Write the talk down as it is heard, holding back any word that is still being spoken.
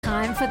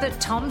time for the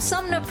Tom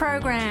Sumner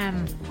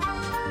Program.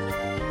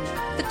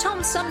 The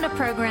Tom Sumner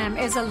Program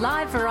is a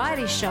live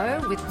variety show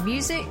with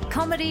music,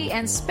 comedy,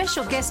 and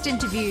special guest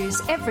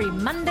interviews every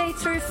Monday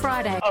through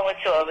Friday. Oh, it's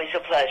always a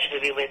pleasure to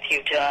be with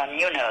you, Tom.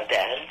 You know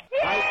that.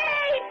 Yay,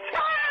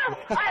 Tom!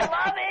 I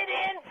love it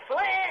in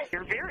Flint!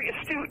 You're very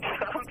astute,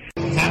 Tom.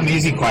 Not an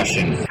easy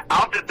question.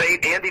 I'll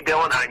debate Andy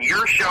Dillon on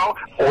your show.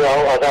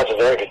 Well, that's a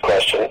very good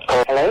question.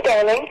 Hello,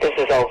 darling. This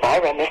is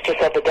Elvira, Mistress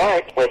of the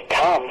Dark, with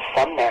Tom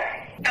Sumner.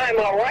 I'm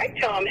all right,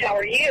 Tom. How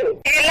are you?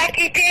 You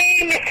lucky day,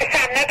 Mr.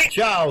 Sumner.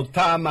 Ciao,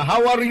 Tom.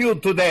 How are you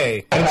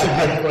today? That's a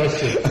good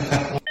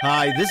question.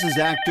 Hi, this is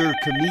actor,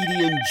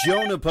 comedian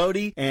Joe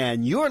Napodi,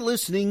 and you're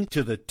listening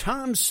to the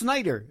Tom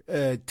Smothers.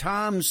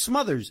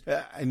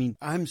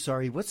 I'm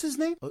sorry, what's his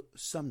name?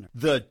 Sumner.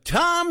 The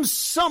Tom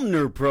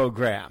Sumner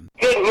Program.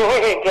 Good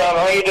morning, Tom.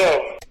 How you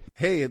doing?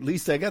 Hey, at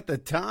least I got the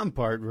Tom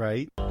part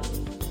right.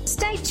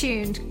 Stay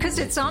tuned, because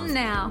it's on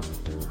now.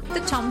 The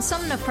Tom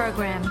Sumner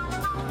Program.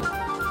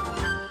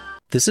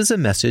 This is a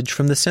message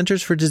from the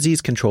Centers for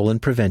Disease Control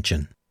and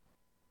Prevention.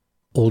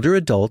 Older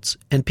adults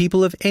and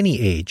people of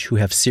any age who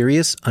have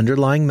serious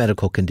underlying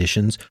medical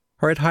conditions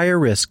are at higher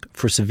risk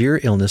for severe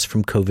illness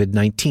from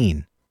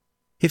COVID-19.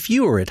 If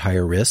you are at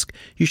higher risk,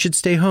 you should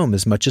stay home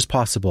as much as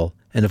possible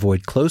and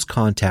avoid close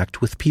contact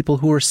with people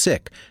who are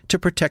sick to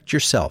protect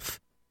yourself.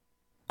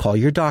 Call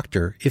your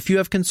doctor if you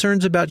have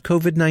concerns about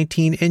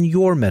COVID-19 and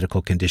your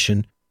medical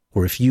condition,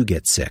 or if you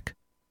get sick.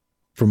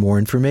 For more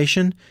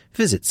information,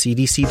 visit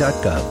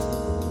cdc.gov.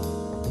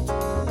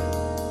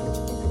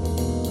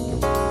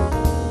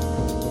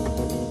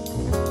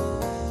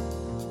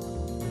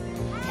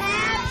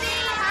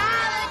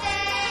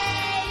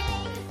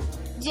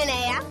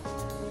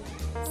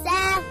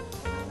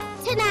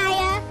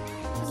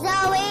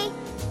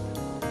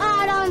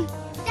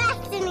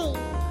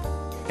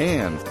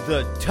 And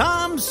the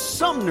Tom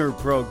Sumner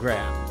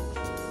Program.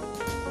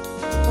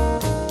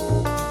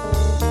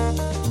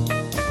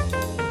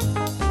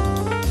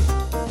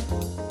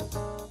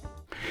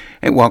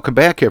 Hey, welcome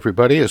back,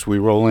 everybody, as we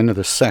roll into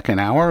the second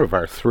hour of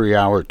our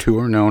 3-hour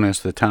tour known as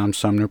the Tom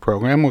Sumner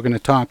Program. We're going to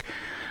talk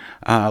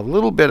a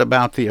little bit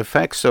about the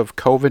effects of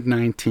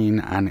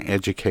COVID-19 on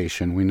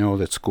education. We know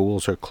that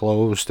schools are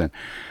closed and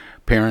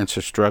parents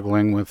are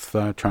struggling with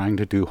trying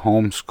to do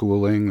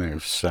homeschooling.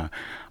 There's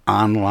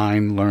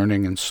online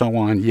learning and so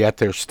on, yet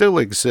there still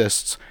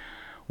exists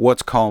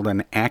what's called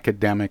an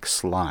academic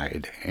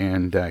slide.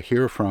 And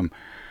hear from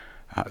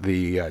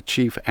the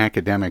Chief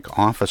Academic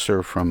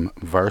Officer from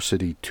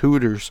Varsity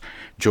Tutors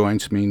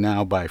joins me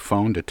now by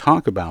phone to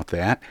talk about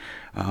that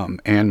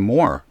and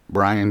more,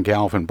 Brian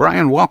Galvin.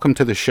 Brian, welcome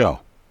to the show.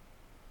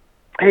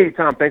 Hey,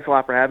 Tom, thanks a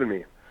lot for having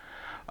me.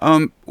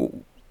 How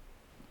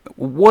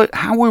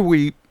are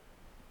we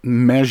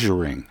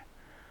measuring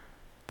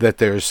that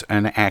there's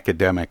an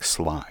academic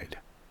slide?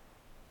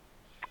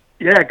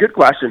 Yeah, good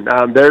question.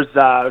 There's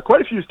quite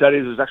a few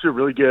studies. There's actually a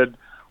really good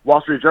Wall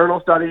Street Journal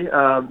study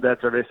that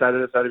survey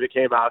cited. A study that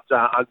came out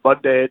on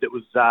Monday that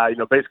was,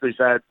 basically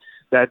said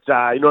that,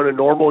 in a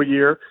normal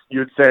year,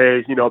 you'd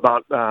say,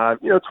 about,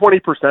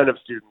 20% of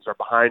students are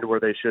behind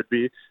where they should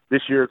be.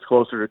 This year, it's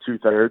closer to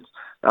 2/3.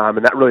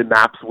 And that really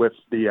maps with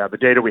the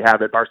data we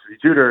have at Varsity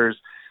Tutors.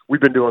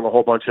 We've been doing a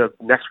whole bunch of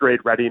next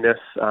grade readiness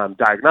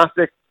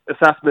diagnostic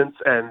assessments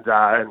and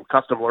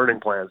custom learning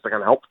plans to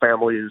kind of help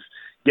families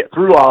get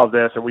through all of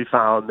this. And we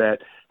found that,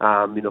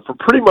 for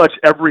pretty much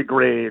every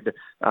grade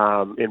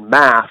in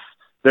math,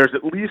 there's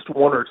at least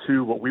one or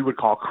two what we would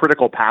call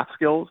critical path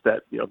skills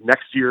that,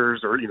 next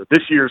year's or,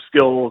 this year's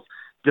skills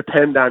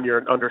depend on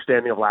your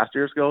understanding of last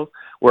year's skills,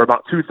 where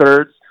about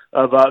 2/3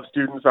 of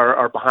students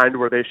are behind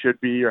where they should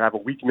be or have a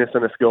weakness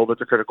in a skill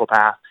that's a critical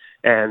path.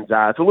 And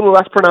it's a little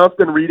less pronounced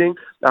than reading,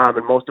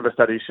 and most of the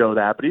studies show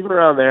that. But even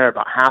around there,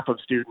 about half of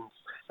students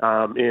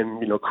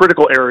in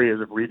critical areas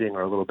of reading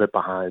are a little bit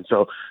behind.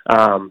 So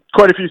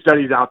quite a few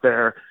studies out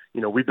there.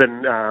 We've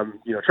been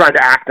trying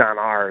to act on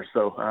ours.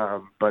 So,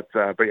 but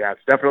yeah,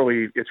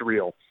 it's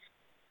real.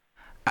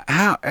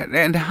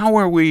 How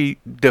are we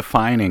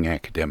defining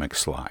academic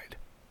slide?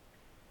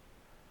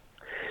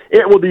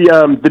 Yeah, well,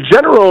 the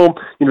general,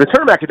 the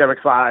term academic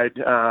slide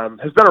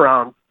has been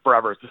around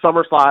forever. It's the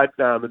summer slide.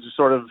 It's just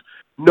sort of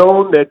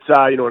known that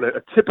in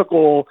a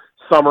typical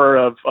summer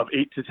of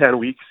 8 to 10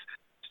 weeks,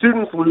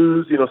 students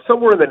lose,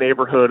 somewhere in the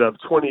neighborhood of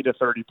 20 to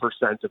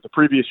 30% of the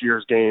previous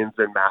year's gains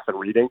in math and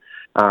reading.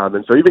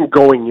 And so even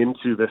going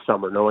into this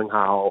summer, knowing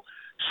how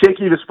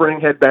shaky the spring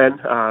had been,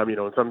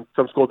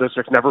 some school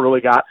districts never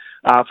really got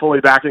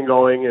fully back and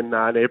going in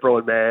April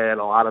and May, and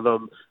a lot of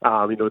them,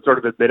 sort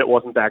of admit it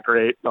wasn't that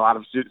great. A lot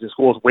of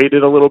schools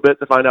waited a little bit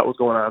to find out what was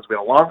going on. So we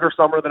had a longer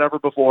summer than ever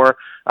before.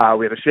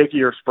 We had a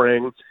shakier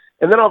spring.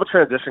 And then all the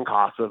transition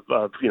costs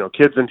of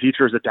kids and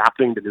teachers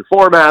adapting to new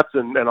formats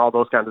and all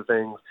those kinds of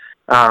things.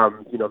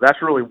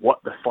 That's really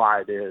what the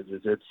slide is.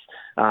 This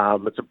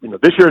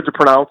year it's a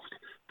pronounced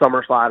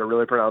summer slide, a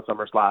really pronounced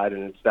summer slide,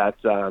 and it's that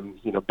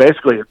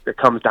basically it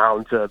comes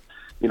down to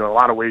in a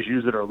lot of ways,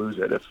 use it or lose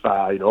it. If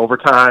over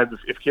time,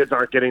 if kids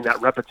aren't getting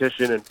that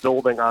repetition and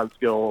building on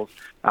skills,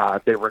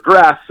 they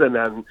regress, and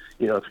then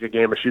it's like a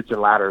game of chutes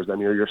and ladders. Then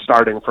you're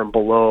starting from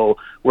below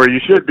where you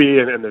should be,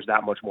 and there's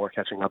that much more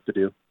catching up to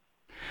do.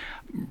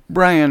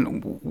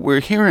 Brian,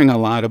 we're hearing a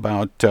lot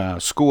about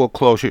school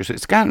closures.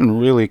 It's gotten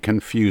really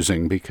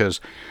confusing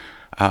because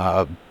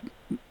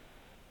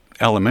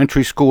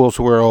elementary schools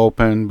were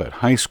open, but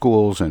high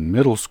schools and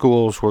middle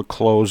schools were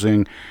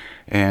closing,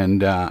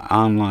 and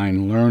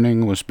online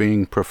learning was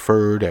being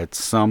preferred at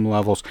some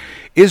levels.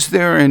 Is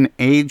there an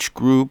age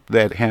group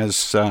that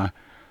has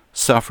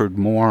suffered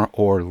more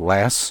or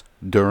less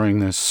during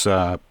this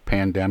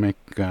pandemic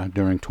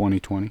during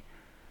 2020?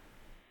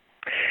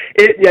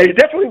 You're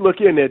definitely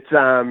looking at,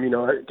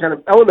 kind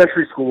of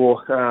elementary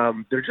school.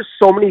 There's just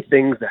so many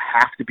things that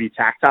have to be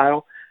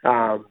tactile,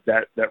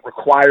 that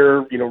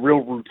require,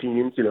 real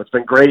routines. It's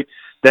been great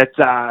that,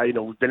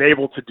 we've been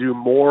able to do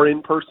more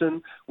in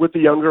person with the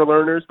younger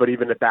learners, but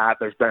even at that,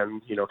 there's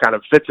been, kind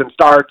of fits and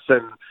starts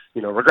and,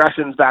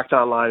 regressions back to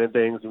online and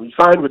things. And we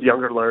find with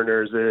younger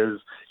learners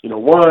is,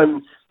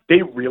 one,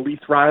 they really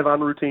thrive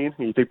on routine.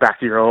 You think back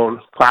to your own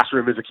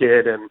classroom as a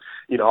kid and,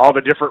 all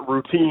the different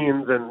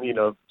routines and,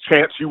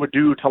 chants you would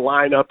do to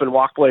line up and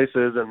walk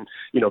places and,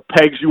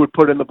 pegs you would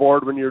put in the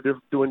board when you're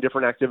doing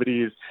different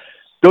activities.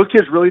 Those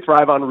kids really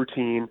thrive on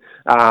routine.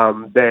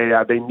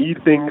 They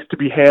need things to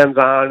be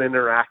hands-on and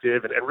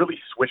interactive and really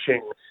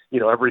switching,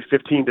 every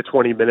 15 to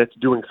 20 minutes,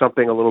 doing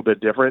something a little bit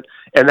different.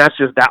 And that's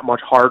just that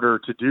much harder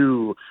to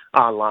do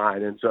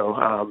online. And so,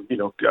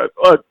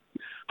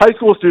 high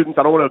school students,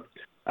 I don't want to,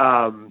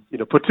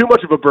 put too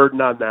much of a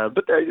burden on them,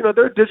 but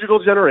they're a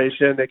digital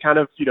generation. They kind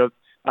of,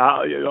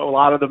 a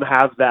lot of them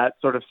have that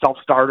sort of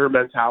self-starter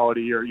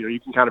mentality, or, you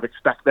can kind of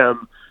expect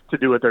them to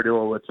do what they're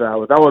doing with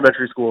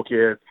elementary school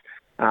kids.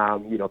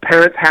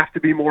 Parents have to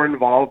be more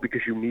involved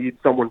because you need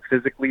someone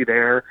physically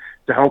there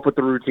to help with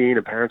the routine,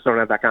 and parents don't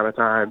have that kind of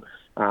time.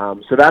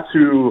 So that's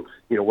who,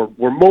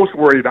 we're most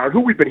worried about,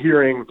 who we've been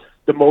hearing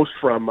the most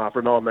from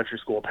elementary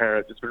school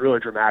parents. It's been really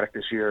dramatic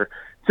this year.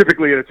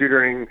 Typically at a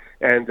tutoring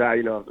and,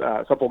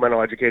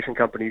 supplemental education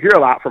company, you hear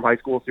a lot from high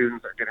school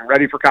students. They're getting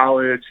ready for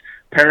college.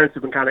 Parents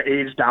have been kind of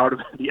aged out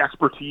of the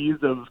expertise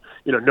of,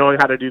 knowing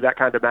how to do that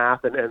kind of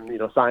math and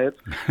science.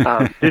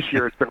 This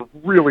year it's been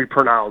really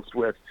pronounced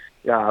with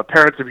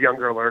parents of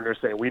younger learners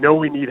saying, we know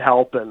we need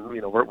help, and,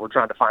 we're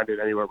trying to find it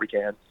anywhere we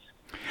can.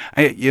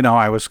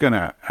 I was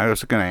gonna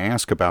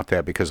ask about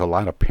that because a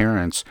lot of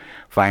parents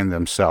find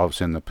themselves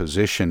in the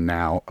position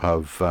now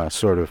of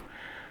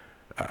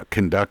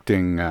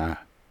conducting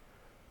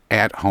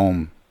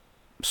at-home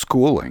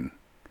schooling,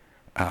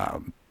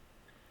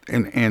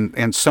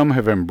 and some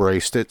have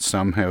embraced it,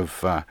 some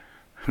have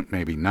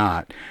maybe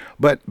not.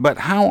 But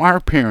how are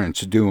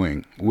parents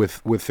doing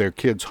with their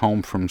kids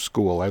home from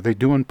school? Are they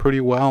doing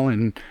pretty well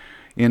in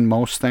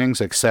most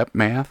things except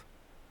math?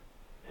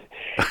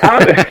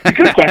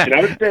 Good question.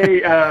 I would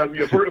say,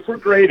 if we're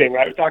grading,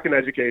 right, we're talking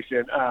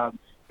education, A+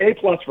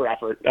 for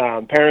effort.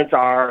 Parents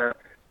are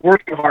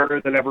working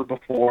harder than ever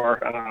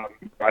before.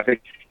 I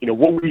think,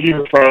 what we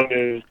hear from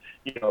is,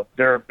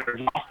 they're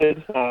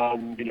exhausted.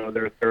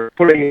 They're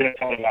putting in a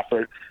ton of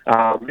effort.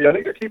 I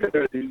think they're keeping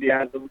their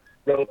enthusiasm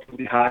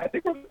relatively high. I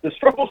think the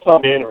struggles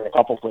come in are a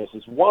couple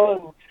places.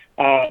 One,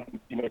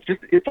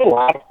 it's a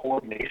lot of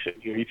coordination.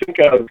 You think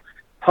of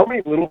how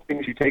many little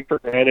things you take for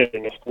granted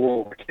in a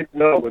school where kids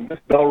know when this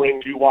bell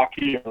rings, you walk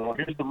here, or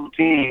here's the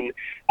routine.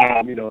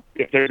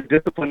 If there's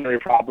disciplinary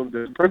problems,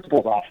 there's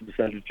principal's office to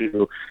send it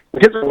to. The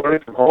kids are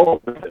learning from home.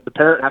 The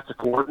parent has to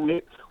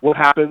coordinate what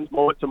happens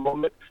moment to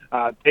moment.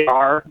 They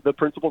are the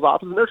principal's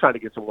office, and they're trying to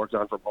get some work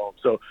done from home.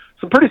 So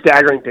some pretty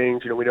staggering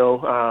things. We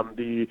know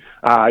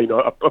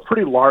a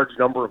pretty large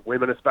number of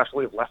women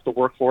especially have left the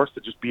workforce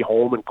to just be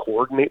home and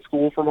coordinate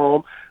school from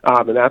home,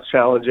 and that's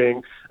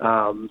challenging.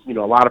 A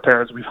lot of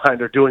parents we find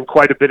are doing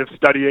quite a bit of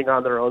studying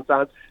on their own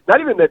time.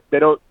 Not even that they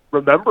don't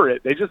remember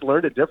it, they just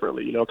learned it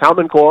differently.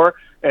 Common Core,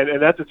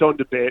 and that's its own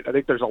debate. I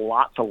think there's a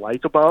lot to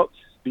like about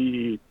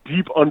the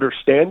deep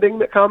understanding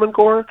that Common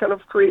Core kind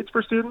of creates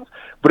for students.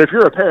 But if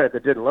you're a parent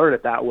that didn't learn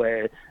it that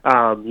way,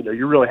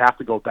 you really have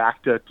to go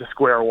back to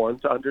square one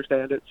to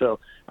understand it. So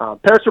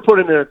parents are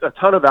putting in a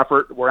ton of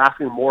effort. We're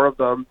asking more of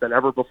them than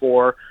ever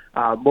before.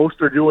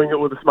 Most are doing it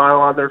with a smile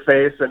on their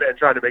face and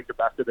trying to make the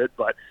best of it.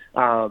 But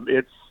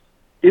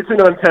it's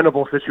an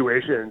untenable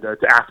situation to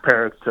ask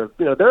parents to,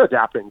 they're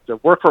adapting to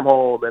work from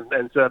home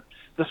and to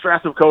the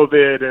stress of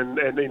COVID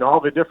and all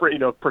the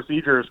different,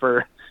 procedures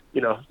for,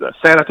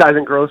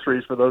 sanitizing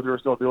groceries for those who are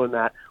still doing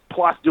that,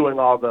 plus doing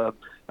all the,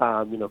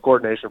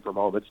 coordination from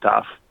home. It's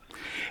tough.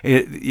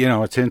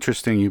 It's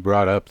interesting you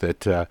brought up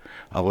that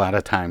a lot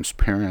of times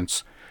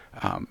parents,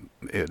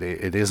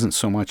 it isn't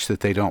so much that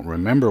they don't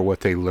remember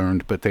what they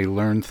learned, but they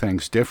learn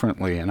things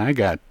differently. And I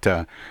got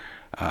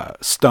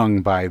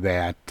stung by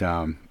that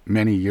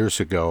many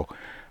years ago.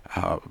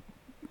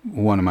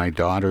 One of my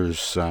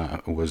daughters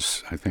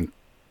was, I think,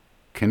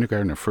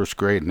 kindergarten or first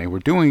grade, and they were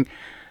doing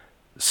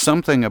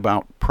something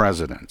about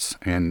presidents,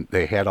 and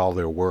they had all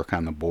their work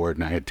on the board,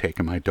 and I had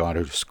taken my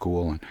daughter to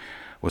school, and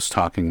was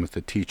talking with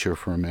the teacher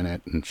for a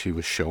minute, and she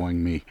was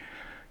showing me,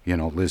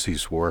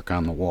 Lizzie's work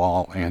on the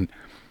wall, and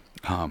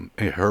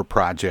her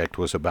project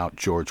was about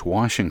George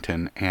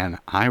Washington, and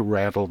I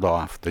rattled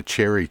off the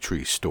cherry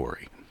tree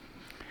story,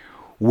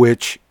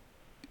 which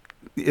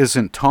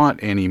isn't taught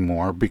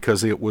anymore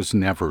because it was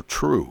never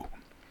true.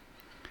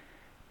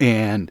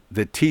 And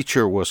the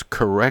teacher was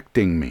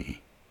correcting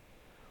me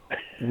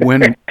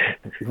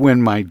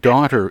when my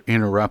daughter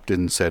interrupted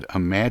and said,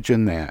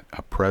 "Imagine that,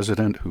 a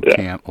president who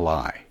can't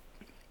lie."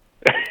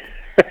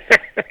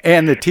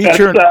 And the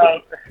teacher and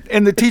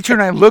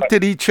I looked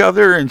at each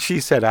other, and she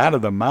said, "Out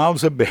of the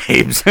mouths of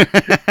babes."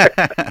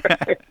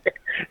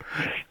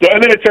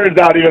 And then it turns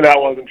out even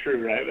that wasn't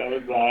true, right? That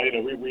was,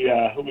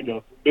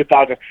 we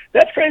thought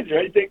that's crazy,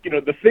 right? You think,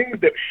 the things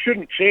that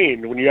shouldn't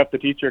change when you have to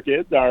teach your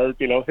kids are,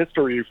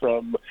 history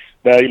from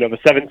the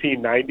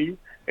 1790s,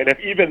 and if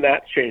even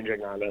that's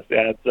changing on us,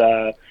 it's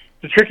a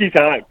tricky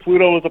time.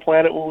 Pluto was a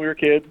planet when we were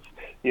kids.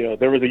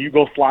 There was a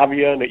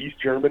Yugoslavia and a East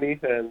Germany,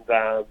 and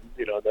then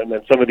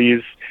some of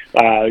these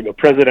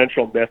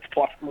presidential myths.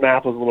 Plus,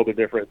 math was a little bit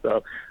different.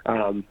 So,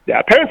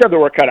 parents have their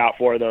work cut out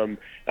for them.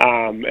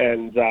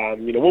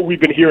 What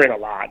we've been hearing a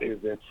lot is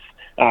it's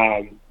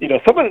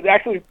some of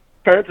actually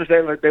parents are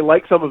saying they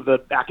like some of the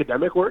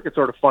academic work. It's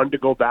sort of fun to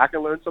go back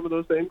and learn some of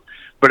those things,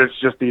 but it's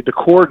just the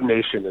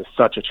coordination is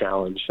such a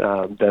challenge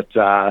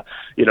that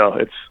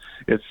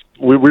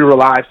we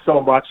rely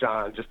so much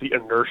on just the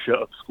inertia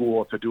of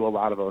school to do a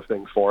lot of those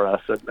things for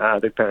us, and I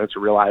think parents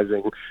are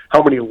realizing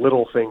how many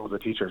little things the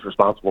teacher is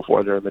responsible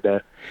for during the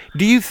day.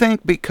 Do you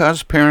think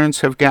because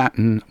parents have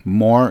gotten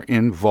more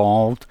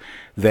involved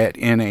that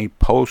in a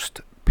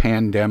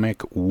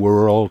post-pandemic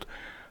world,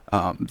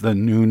 the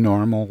new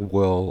normal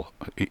will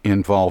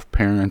involve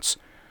parents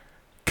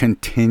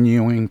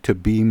continuing to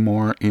be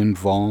more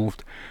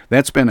involved?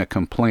 That's been a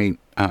complaint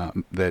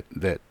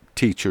that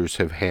teachers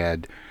have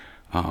had.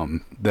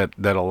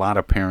 That a lot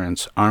of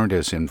parents aren't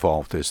as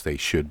involved as they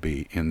should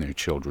be in their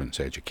children's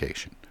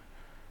education.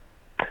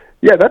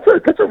 Yeah, that's a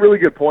really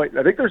good point.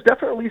 I think there's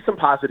definitely some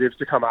positives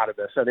to come out of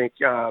this. I think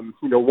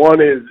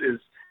one is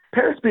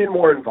parents being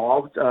more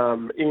involved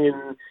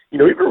in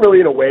even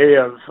really in a way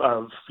of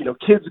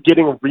kids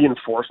getting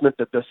reinforcement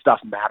that this stuff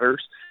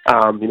matters.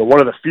 One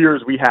of the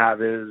fears we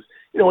have is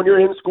when you're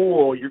in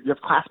school, you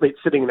have classmates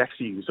sitting next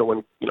to you. So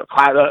when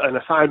an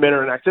assignment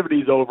or an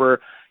activity is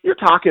over, you're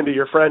talking to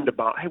your friend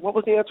about, hey, what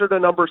was the answer to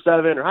number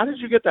 7? Or how did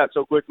you get that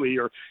so quickly?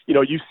 Or,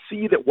 you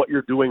see that what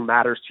you're doing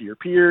matters to your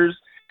peers.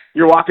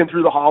 You're walking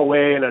through the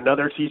hallway and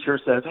another teacher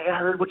says, hey, I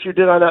heard what you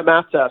did on that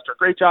math test, or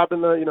great job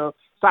in the,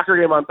 soccer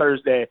game on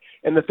Thursday.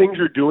 And the things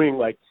you're doing,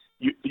 like,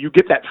 you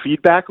get that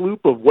feedback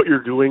loop of what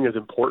you're doing is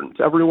important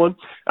to everyone.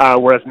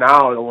 Whereas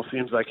now it almost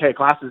seems like, hey,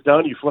 class is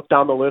done. You flip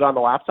down the lid on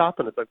the laptop,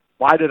 and it's like,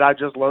 why did I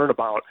just learn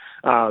about,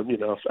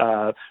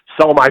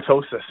 cell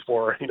mitosis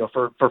for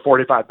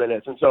 45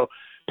 minutes? And so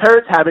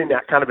parents having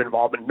that kind of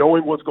involvement,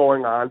 knowing what's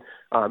going on.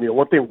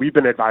 One thing we've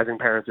been advising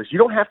parents is you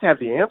don't have to have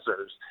the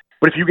answers,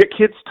 but if you get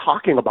kids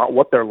talking about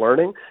what they're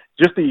learning,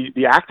 just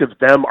the act of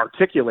them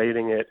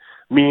articulating it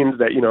means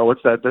that,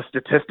 it's the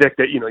statistic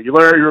that, you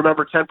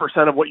remember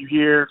 10% of what you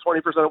hear, 20%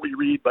 of what you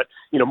read, but,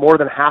 more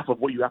than half of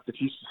what you have to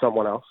teach to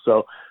someone else.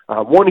 So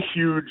one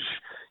huge,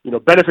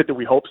 benefit that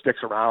we hope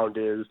sticks around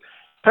is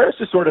parents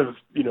just sort of,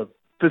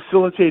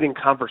 facilitating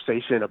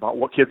conversation about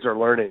what kids are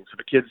learning, so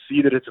the kids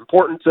see that it's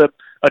important to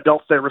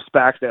adults they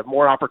respect. They have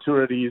more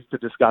opportunities to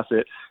discuss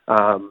it.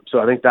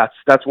 So I think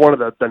that's one of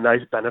the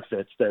nice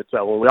benefits that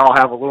when we all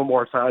have a little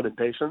more time and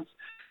patience,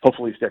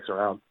 hopefully sticks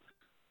around.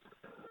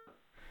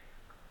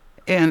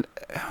 And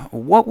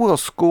what will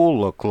school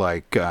look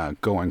like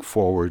going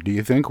forward? Do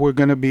you think we're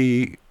going to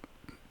be,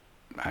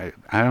 I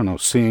don't know,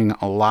 seeing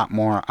a lot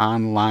more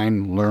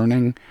online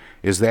learning?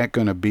 Is that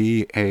going to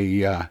be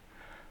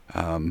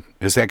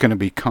is that going to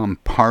become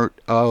part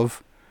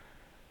of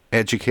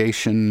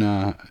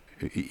education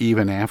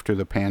even after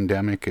the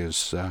pandemic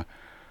is,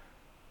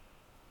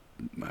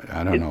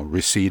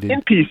 receded?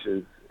 In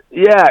pieces.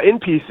 Yeah, in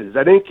pieces.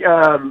 I think, we'd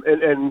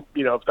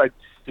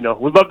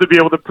love to be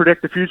able to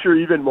predict the future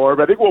even more,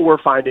 but I think what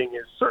we're finding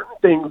is certain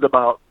things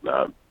about,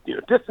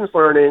 distance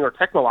learning or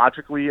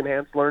technologically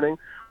enhanced learning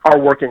are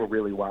working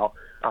really well.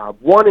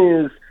 One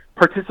is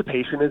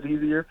participation is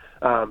easier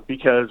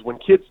because when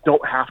kids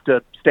don't have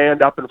to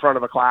stand up in front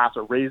of a class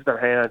or raise their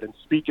hand and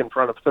speak in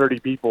front of 30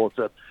 people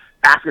to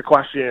ask a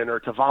question or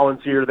to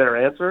volunteer their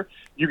answer,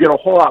 you get a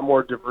whole lot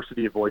more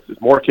diversity of voices.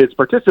 More kids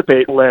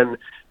participate when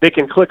they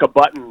can click a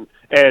button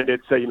and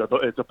it's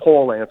a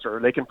poll answer,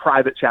 or they can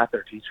private chat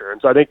their teacher. And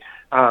so I think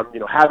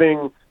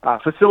having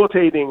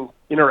facilitating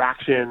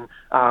interaction,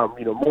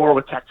 more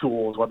with tech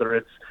tools, whether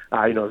it's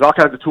there's all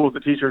kinds of tools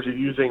that teachers are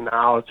using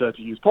now to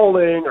use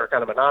polling or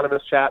kind of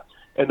anonymous chat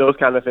and those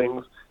kind of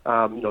things.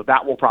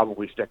 That will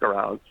probably stick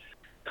around.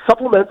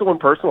 Supplemental and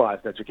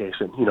personalized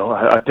education,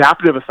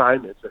 adaptive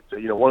assignments. It's,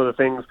 one of the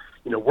things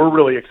we're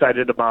really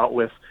excited about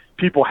with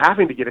people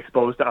having to get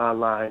exposed to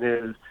online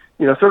is,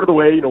 sort of the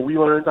way, we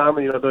learned on,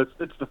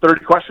 it's the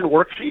 30-question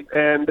worksheet.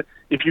 And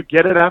if you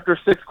get it after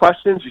 6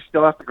 questions, you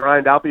still have to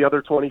grind out the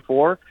other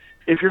 24.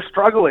 If you're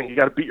struggling, you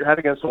got to beat your head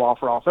against the wall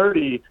for all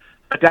 30.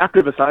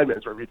 Adaptive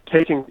assignments, or if you're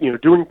taking,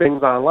 doing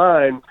things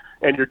online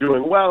and you're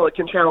doing well, it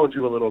can challenge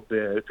you a little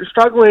bit. If you're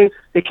struggling,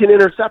 it can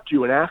intercept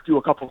you and ask you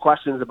a couple of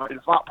questions about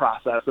your thought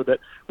process so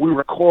that we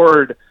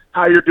record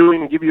how you're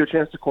doing and give you a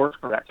chance to course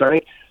correct. So I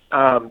think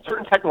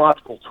certain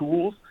technological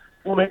tools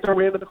will make their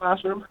way into the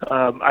classroom.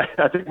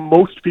 I think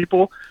most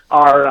people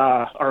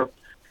are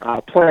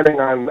planning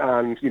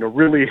on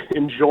really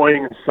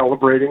enjoying and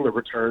celebrating the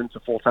return to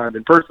full-time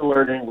in-person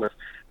learning with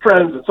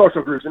friends and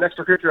social groups and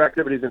extracurricular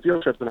activities and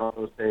field trips and all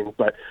those things.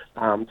 But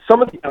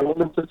some of the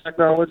elements of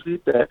technology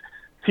that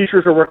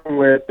teachers are working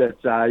with that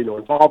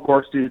involve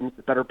more students,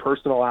 that better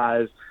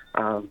personalize,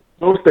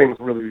 those things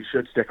really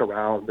should stick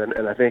around.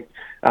 And I think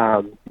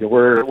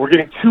we're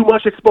getting too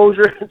much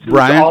exposure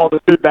to all the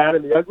good, bad,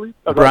 and the ugly.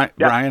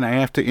 Brian, I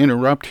have to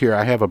interrupt here.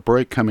 I have a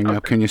break coming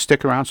up. Can you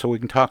stick around so we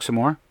can talk some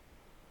more?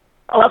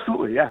 Oh,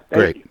 absolutely, yeah.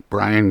 Great.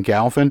 Brian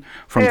Galvin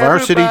from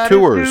Varsity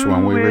Tours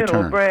when we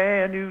return.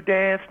 Brand new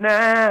dance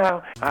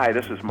now. Hi,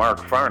 this is Mark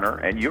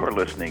Farner, and you're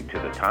listening to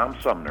the Tom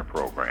Sumner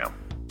Program.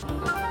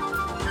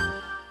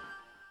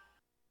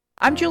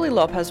 I'm Julie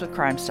Lopez with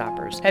Crime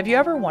Stoppers. Have you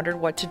ever wondered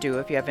what to do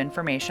if you have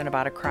information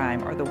about a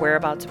crime or the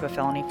whereabouts of a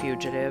felony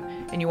fugitive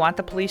and you want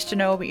the police to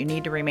know but you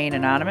need to remain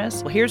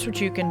anonymous? Well, here's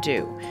what you can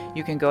do.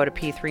 You can go to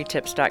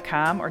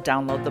p3tips.com or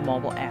download the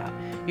mobile app.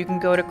 You can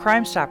go to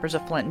Crime Stoppers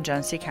of Flint and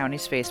Genesee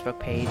County's Facebook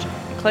page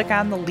and click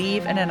on the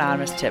Leave an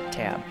Anonymous Tip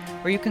tab,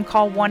 or you can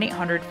call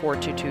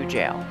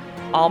 1-800-422-JAIL.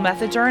 All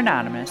methods are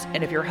anonymous,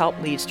 and if your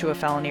help leads to a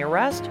felony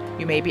arrest,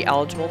 you may be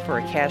eligible for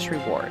a cash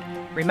reward.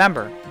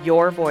 Remember,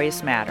 your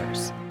voice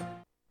matters.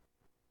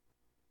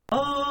 Oh,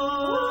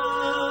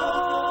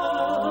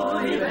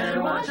 you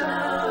better watch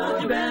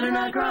out, you better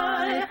not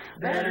cry,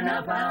 better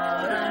not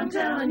pout, I'm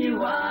telling you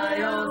why.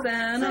 Oh,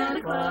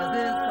 Santa Claus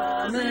is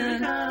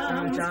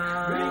coming to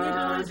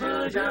town,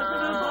 to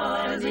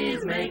town.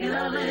 He's making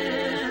a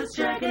list,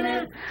 checking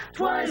it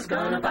twice,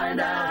 gonna find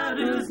out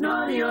who's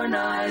naughty or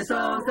nice.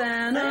 Oh,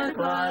 Santa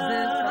Claus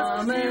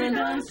is coming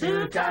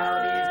to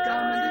town, he's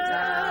coming to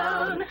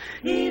town.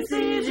 He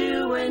sees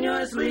you when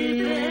you're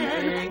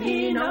sleeping,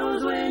 he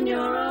knows when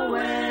you're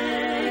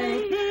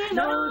awake, he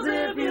knows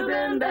if you've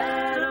been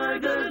bad or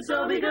good,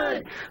 so be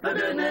good, for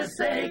goodness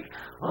sake.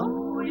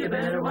 Oh, you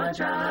better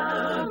watch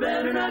out,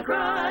 better not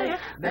cry,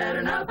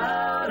 better not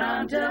pout,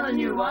 I'm telling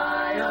you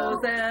why. Oh,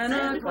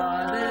 Santa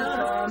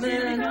Claus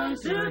is coming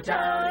to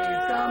town,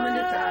 he's coming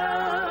to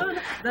town.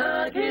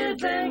 The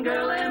kids in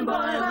girl and boy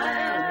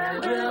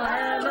land will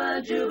have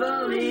a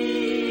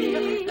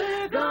jubilee.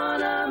 They're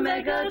gonna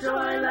make a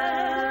toy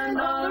land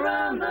all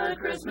around the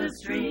Christmas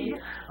tree.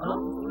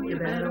 Oh, you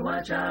better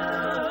watch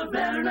out,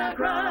 better not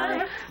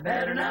cry,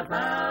 better not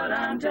pout,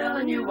 I'm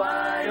telling you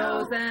why.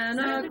 Oh,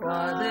 Santa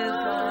Claus is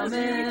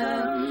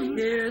coming,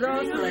 hear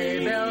those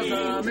sleigh bells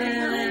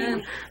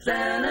humming.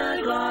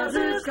 Santa Claus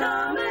is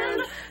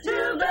coming,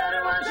 you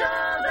better watch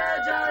out,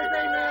 that jolly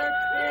singer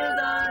is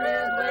on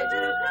his way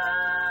to town.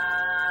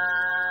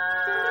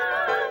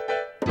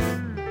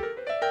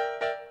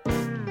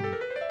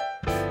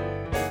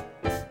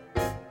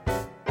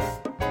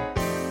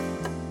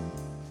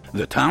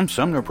 The Tom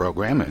Sumner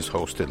Program has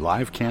hosted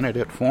live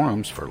candidate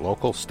forums for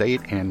local,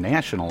 state, and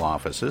national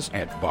offices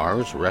at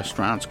bars,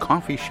 restaurants,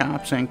 coffee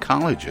shops, and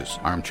colleges.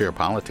 Armchair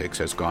Politics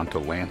has gone to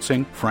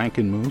Lansing,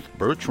 Frankenmuth,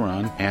 Birch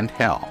Run, and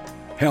Hell,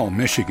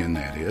 Michigan,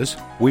 that is.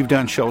 We've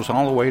done shows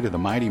all the way to the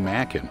Mighty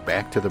Mac and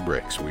back to the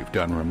Bricks. We've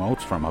done remotes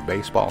from a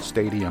baseball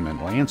stadium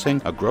in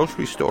Lansing, a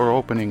grocery store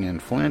opening in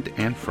Flint,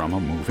 and from a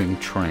moving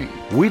train.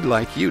 We'd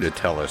like you to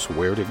tell us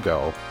where to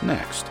go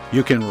next.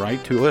 You can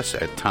write to us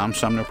at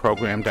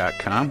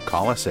TomSumnerProgram.com,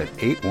 call us at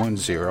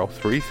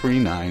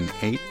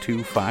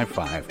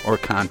 810-339-8255, or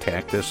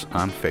contact us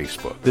on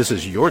Facebook. This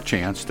is your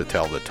chance to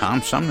tell the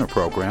Tom Sumner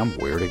Program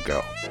where to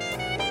go.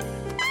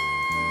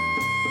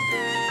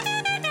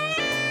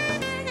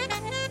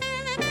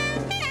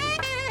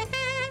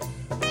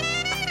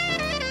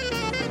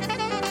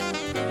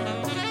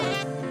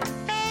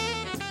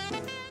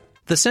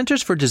 The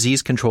Centers for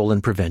Disease Control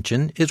and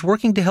Prevention is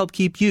working to help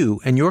keep you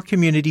and your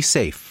community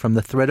safe from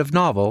the threat of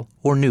novel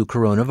or new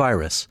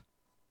coronavirus.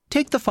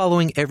 Take the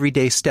following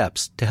everyday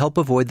steps to help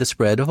avoid the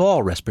spread of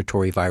all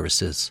respiratory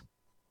viruses.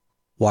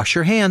 Wash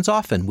your hands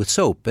often with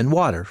soap and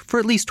water for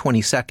at least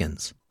 20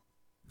 seconds.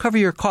 Cover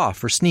your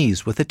cough or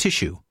sneeze with a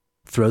tissue.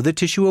 Throw the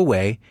tissue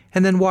away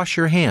and then wash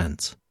your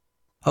hands.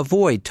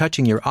 Avoid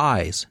touching your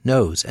eyes,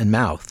 nose, and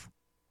mouth.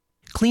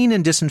 Clean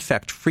and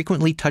disinfect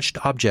frequently touched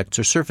objects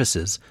or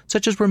surfaces,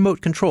 such as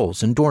remote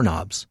controls and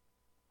doorknobs.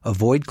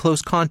 Avoid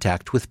close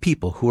contact with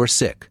people who are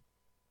sick.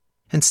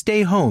 And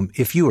stay home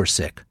if you are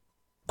sick.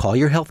 Call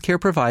your healthcare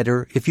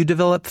provider if you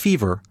develop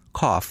fever,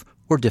 cough,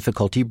 or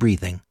difficulty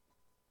breathing.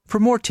 For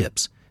more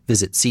tips,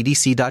 visit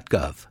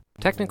cdc.gov.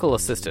 Technical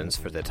assistance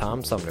for the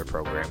Tom Sumner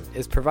program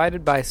is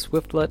provided by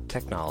Swiftlet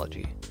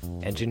Technology,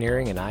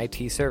 engineering and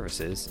IT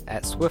services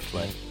at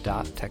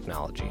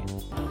swiftlet.technology.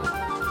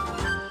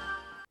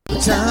 The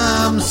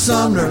Tom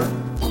Sumner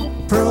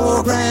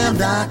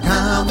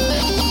Program.com.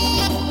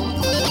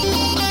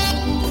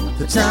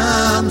 The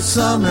Tom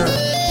Sumner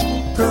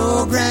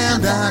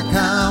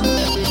Program.com.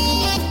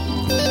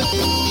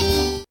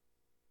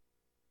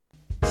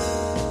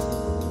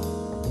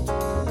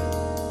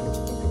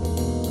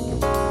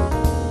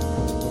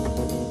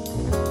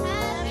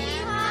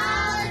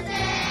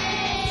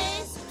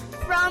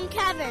 From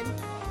Kevin.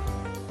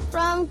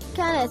 From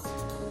Kenneth.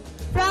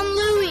 From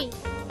Louis.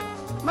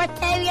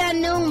 Martavia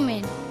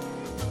Newman.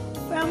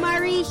 From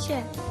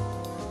Marisha.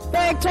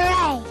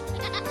 Bertray.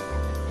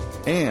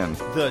 And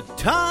the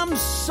Tom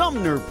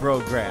Sumner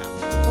Program.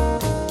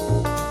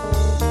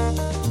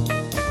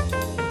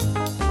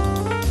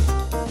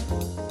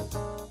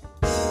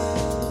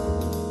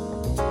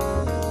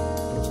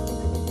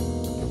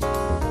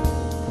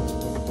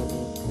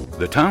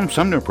 The Tom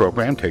Sumner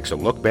program takes a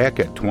look back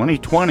at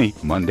 2020,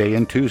 Monday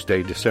and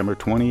Tuesday, December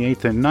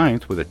 28th and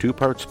 9th, with a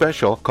two-part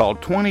special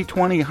called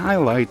 2020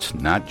 Highlights,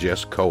 Not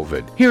Just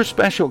COVID. Here,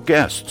 special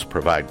guests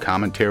provide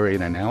commentary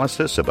and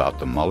analysis about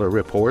the Mueller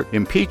report,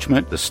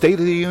 impeachment, the State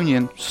of the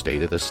Union,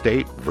 State of the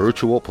State,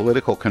 virtual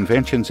political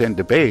conventions and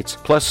debates,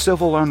 plus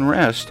civil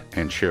unrest,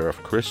 and Sheriff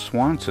Chris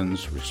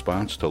Swanson's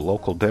response to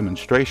local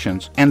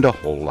demonstrations, and a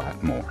whole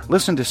lot more.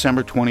 Listen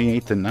December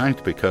 28th and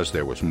 9th because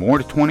there was more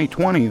to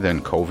 2020 than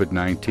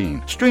COVID-19.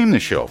 Stream the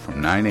show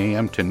from 9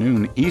 a.m. to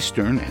noon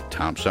Eastern at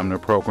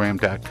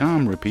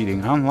TomSumnerProgram.com,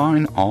 repeating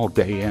online all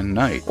day and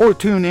night. Or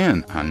tune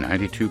in on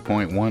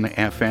 92.1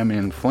 FM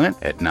in Flint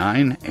at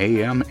 9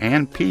 a.m.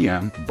 and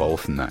p.m.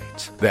 both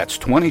nights. That's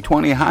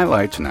 2020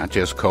 Highlights, Not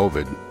Just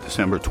COVID,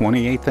 December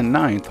 28th and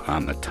 9th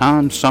on the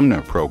Tom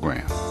Sumner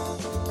Program.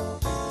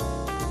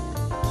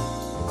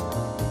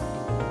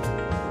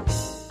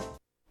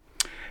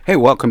 Hey,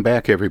 welcome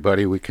back,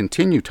 everybody. We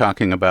continue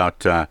talking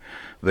about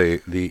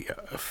the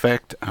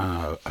effect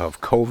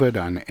of COVID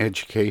on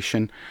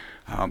education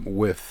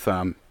with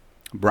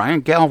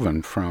Brian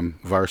Galvin from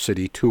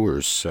Varsity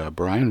Tours.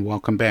 Brian,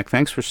 welcome back.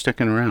 Thanks for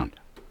sticking around.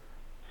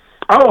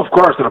 Oh, of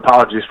course, and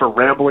apologies for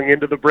rambling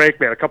into the break,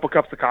 man. A couple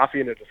cups of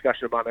coffee and a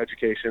discussion about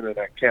education, and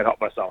I can't help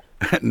myself.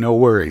 No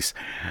worries.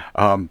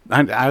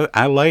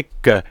 I like,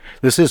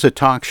 this is a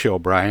talk show,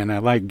 Brian. I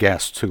like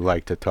guests who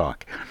like to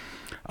talk.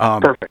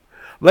 Perfect.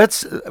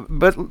 Let's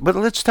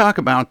talk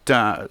about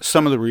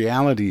some of the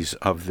realities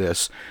of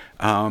this.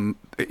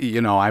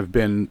 I've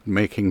been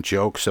making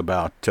jokes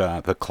about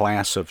the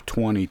class of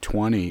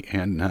 2020,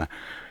 and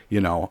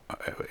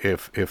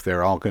if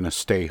they're all going to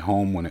stay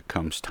home when it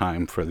comes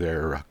time for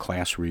their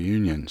class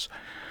reunions.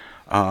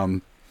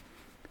 But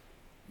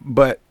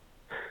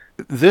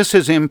this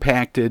has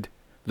impacted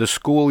the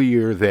school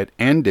year that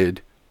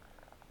ended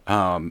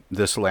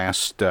this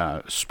last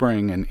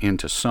spring and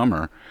into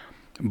summer,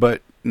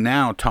 but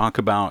now talk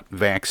about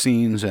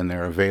vaccines and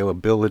their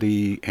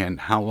availability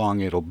and how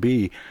long it'll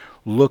be.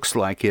 Looks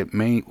like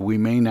we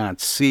may not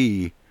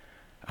see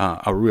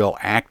a real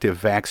active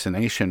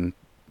vaccination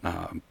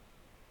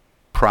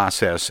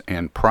process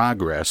and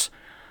progress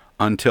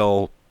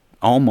until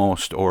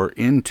almost or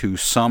into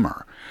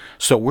summer.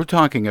 So we're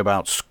talking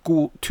about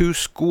two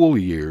school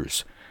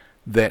years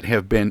that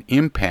have been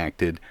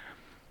impacted.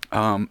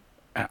 Are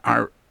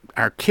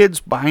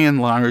kids by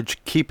and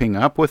large keeping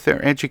up with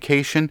their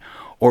education?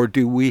 Or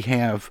do we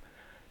have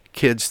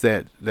kids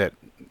that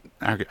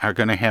are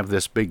going to have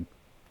this big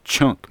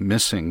chunk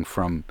missing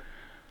from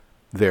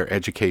their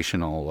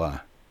educational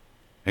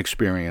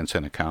experience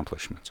and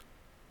accomplishments?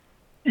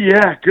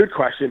 Yeah, good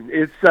question.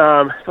 It's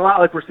a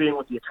lot like we're seeing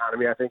with the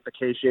economy. I think the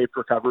K-shaped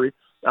recovery.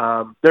 There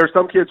are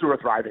some kids who are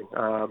thriving.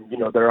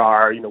 There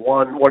are,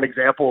 one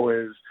example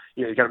is,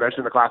 you kind of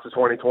mentioned the class of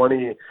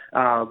 2020.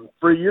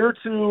 For a year or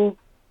two,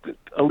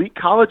 elite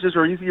colleges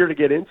are easier to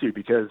get into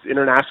because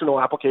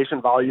international application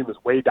volume is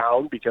way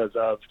down because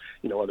of,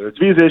 whether it's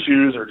visa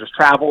issues or just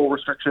travel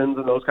restrictions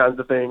and those kinds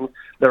of things.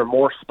 There are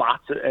more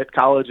spots at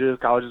colleges.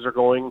 Colleges are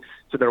going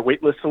to their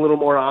wait lists a little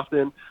more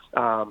often.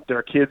 There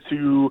are kids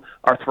who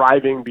are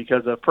thriving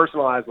because of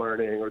personalized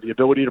learning or the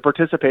ability to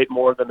participate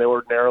more than they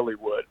ordinarily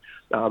would.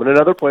 And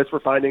another place we're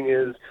finding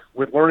is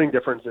with learning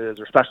differences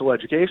or special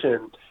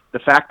education, the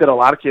fact that a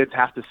lot of kids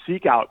have to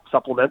seek out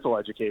supplemental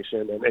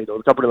education. And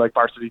a company like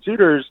Varsity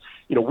Tutors,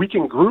 we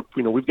can group,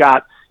 we've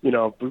got,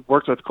 we've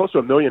worked with close to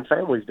 1 million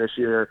families this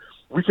year.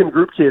 We can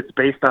group kids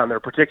based on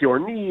their particular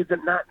needs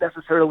and not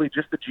necessarily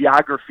just the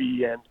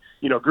geography and,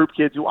 group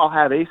kids who all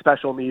have a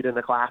special need in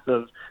a class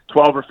of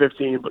 12 or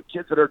 15, but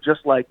kids that are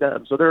just like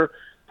them. So there are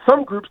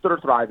some groups that are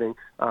thriving,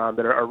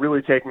 that are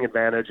really taking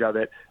advantage of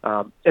it.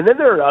 And then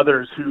there are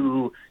others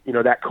who,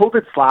 that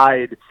COVID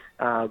slide,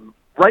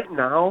 right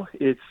now,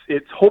 it's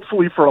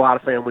hopefully for a lot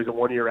of families a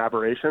one-year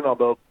aberration,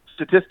 although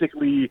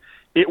statistically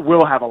it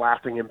will have a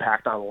lasting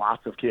impact on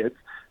lots of kids.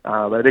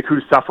 I think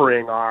who's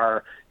suffering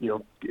are,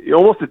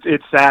 almost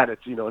it's sad.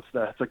 It's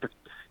like the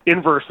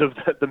inverse of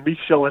the meek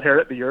shall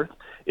inherit the earth.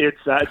 It's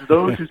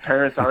those whose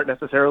parents aren't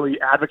necessarily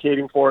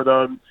advocating for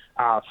them,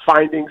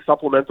 finding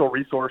supplemental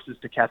resources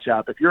to catch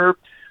up. If you're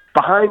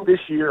behind this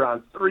year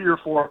on 3 or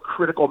 4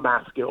 critical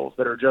math skills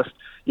that are just,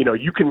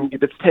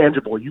 that's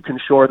tangible, you can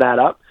shore that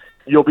up,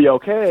 you'll be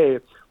okay.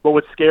 But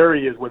what's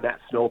scary is when that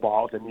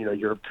snowballs and,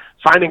 you're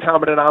finding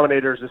common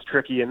denominators is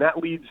tricky, and that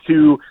leads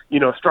to,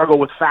 struggle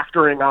with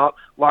factoring out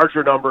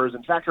larger numbers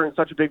and factoring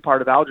such a big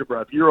part of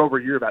algebra. If year over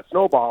year that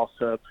snowballs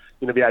to,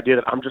 the idea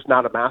that I'm just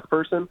not a math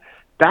person,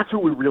 that's who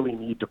we really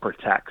need to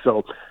protect.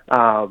 So, it's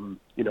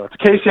a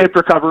K-shaped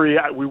recovery.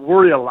 We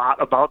worry a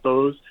lot about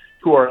those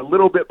who are a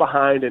little bit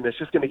behind, and it's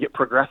just going to get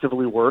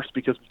progressively worse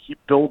because we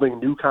keep building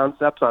new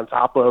concepts on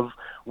top of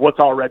what's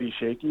already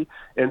shaky.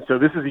 And so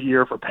this is a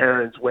year for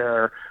parents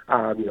where,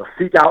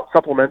 seek out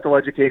supplemental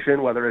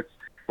education, whether it's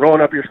rolling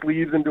up your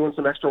sleeves and doing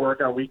some extra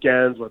work on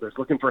weekends, whether it's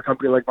looking for a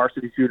company like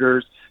Varsity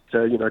Tutors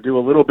to, do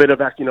a little bit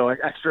of,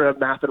 extra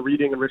math and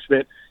reading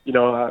enrichment,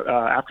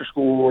 after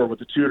school or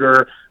with a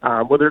tutor,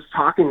 whether it's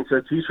talking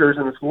to teachers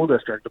in the school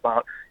district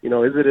about, is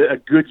it a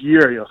good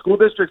year? School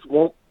districts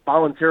won't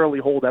voluntarily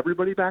hold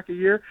everybody back a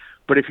year,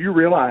 but if you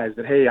realize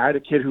that, hey, I had a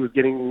kid who was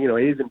getting,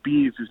 A's and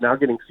B's, who's now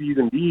getting C's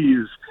and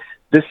D's,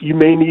 you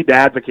may need to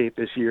advocate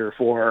this year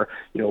for,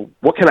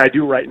 what can I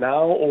do right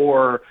now?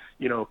 Or,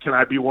 can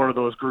I be one of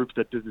those groups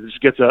that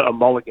just gets a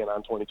mulligan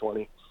on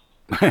 2020?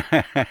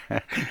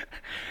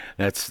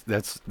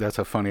 That's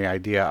a funny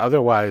idea.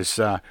 Otherwise,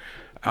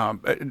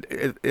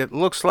 it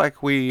looks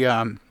like we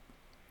have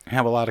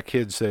a lot of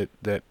kids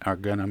that are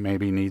going to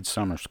maybe need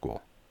summer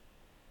school.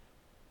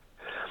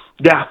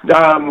 Yeah.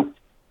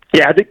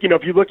 I think,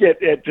 if you look at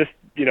just,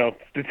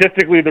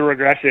 statistically the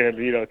regression,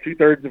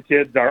 2/3 of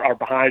kids are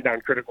behind on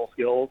critical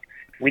skills.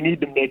 We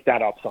need to make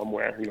that up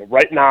somewhere.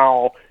 Right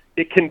now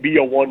it can be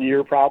a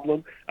 1-year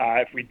problem.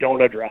 If we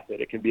don't address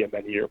it, it can be a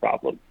many-year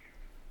problem.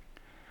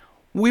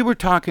 We were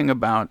talking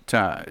about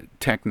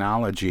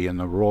technology and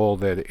the role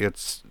that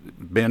it's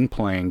been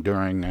playing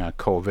during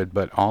COVID,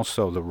 but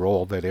also the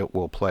role that it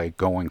will play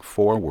going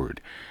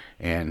forward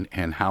and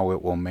how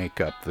it will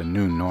make up the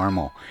new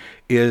normal.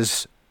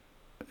 Is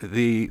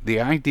the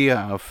idea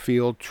of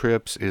field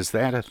trips, is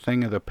that a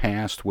thing of the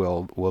past?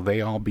 Will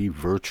they all be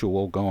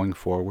virtual going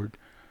forward?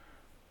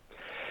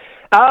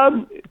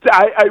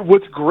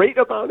 What's great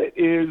about it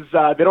is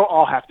they don't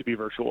all have to be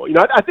virtual.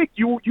 I think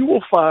you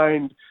will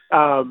find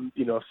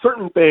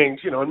certain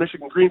things. In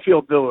Michigan,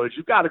 Greenfield Village,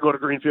 you've got to go to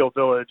Greenfield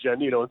Village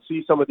and and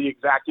see some of the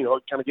exact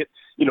kind of get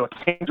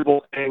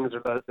tangible things,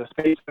 or the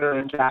Space Center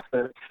in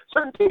Jackson.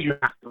 Certain things you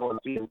have to go and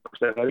see in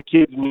person. The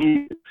kids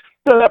need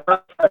that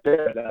breath right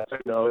there.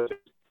 It's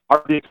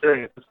part of the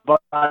experience. It's fun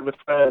time with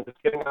friends. It's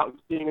getting out and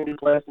seeing a new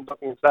place and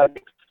something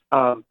exciting.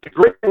 The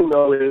great thing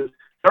though is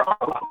there are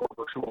a lot more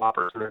virtual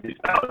opportunities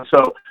now.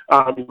 So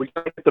we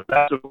can get the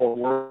best of both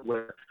worlds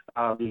where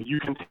you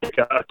can take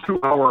a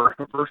 2-hour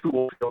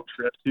virtual field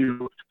trip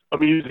to a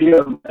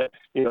museum that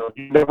you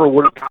never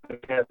would have gotten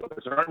a chance.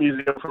 There's an art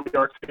museum from New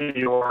York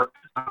City, or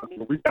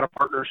we've got a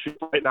partnership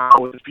right now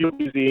with the Field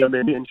Museum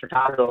in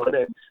Chicago, and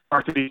then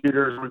Varsity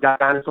Tutors. We've got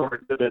dinosaur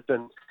exhibits,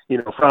 and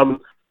from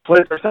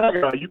Flint or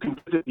Saginaw, you can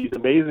visit these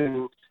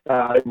amazing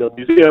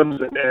museums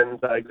and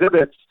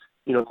exhibits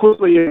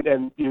quickly,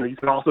 and you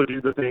can also do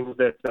the things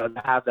that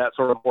have that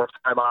sort of more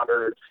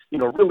time-honored,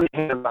 really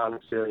hands-on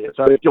experience.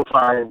 So I think you'll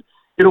find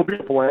it'll be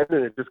a blend,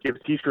 and it just gives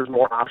teachers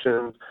more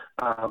options,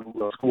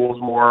 schools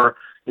more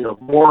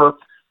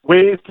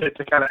ways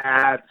to kind of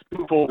add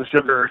spoonfuls of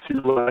sugar to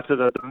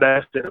the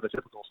mess of a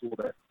typical school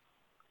day.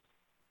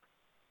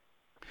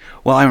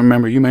 Well, I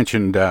remember you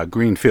mentioned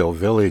Greenfield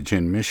Village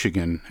in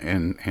Michigan,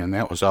 and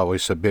that was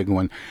always a big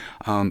one.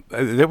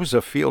 There was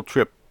a field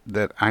trip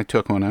that I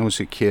took when I was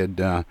a kid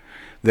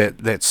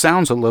that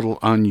sounds a little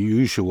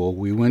unusual.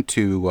 We went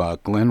to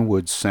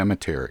Glenwood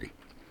Cemetery,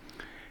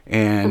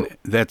 and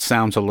that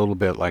sounds a little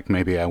bit like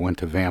maybe I went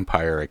to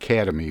Vampire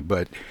Academy,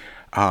 but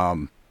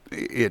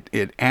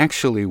it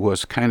actually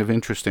was kind of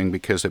interesting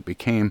because it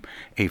became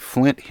a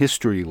Flint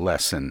history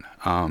lesson.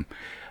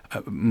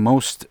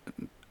 Most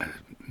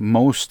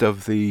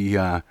of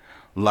the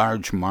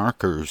large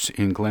markers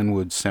in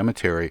Glenwood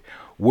Cemetery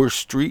were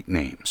street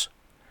names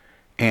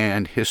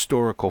and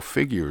historical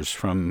figures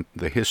from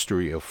the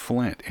history of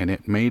Flint, and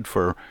it made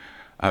for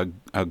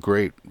a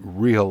great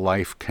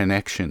real-life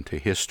connection to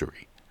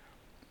history.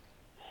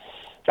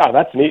 Oh,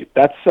 that's neat.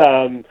 That's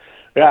kind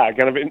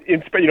of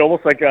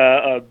almost like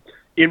a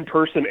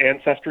in-person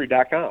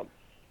Ancestry.com.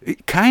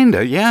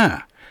 Kinda,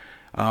 yeah.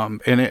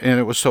 And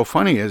it was so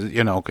funny, as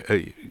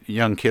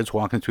young kids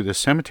walking through the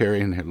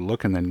cemetery and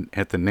looking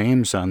at the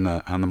names on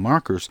the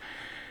markers,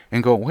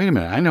 and go, wait a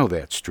minute, I know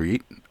that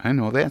street.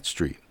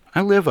 I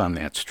live on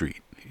that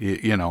street,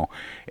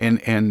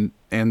 and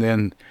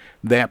then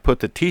that put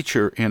the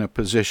teacher in a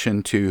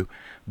position to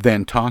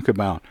then talk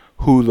about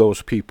who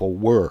those people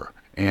were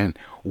and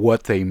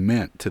what they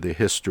meant to the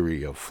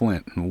history of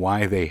Flint and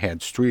why they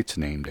had streets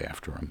named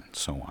after them and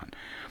so on.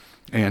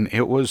 And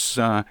it was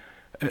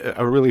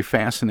a really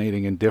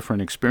fascinating and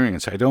different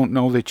experience. I don't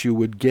know that you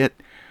would get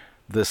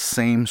the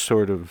same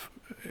sort of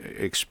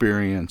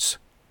experience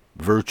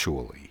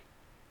virtually.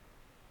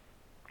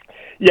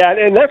 Yeah,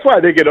 and that's why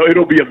I think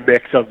it'll be a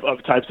mix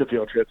of types of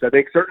field trips. I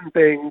think certain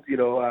things,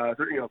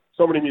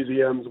 so many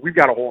museums, we've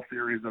got a whole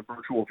series of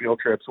virtual field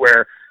trips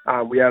where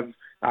we have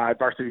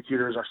Varsity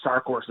Tutors, our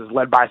STAR courses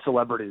led by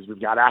celebrities.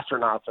 We've got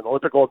astronauts and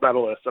Olympic gold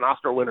medalists and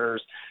Oscar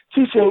winners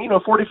teaching,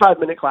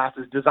 45-minute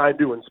classes designed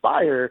to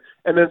inspire.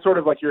 And then sort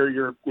of like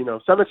your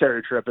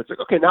cemetery trip, it's like,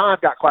 okay, now I've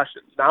got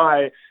questions. Now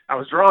I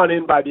was drawn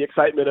in by the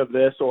excitement of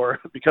this, or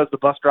because the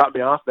bus dropped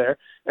me off there,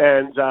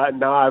 and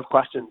now I have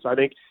questions. So I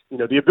think,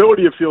 the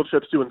ability of field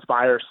trips to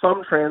inspire,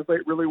 some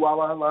translate really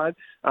well online,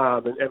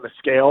 and the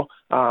scale,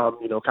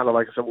 kind of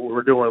like some what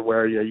we're doing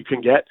where, you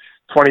can get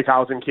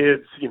 20,000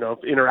 kids,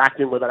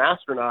 interacting with an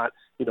astronaut,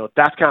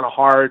 that's kind of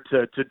hard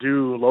to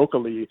do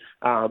locally.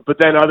 But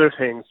then other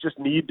things just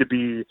need to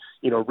be,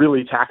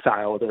 really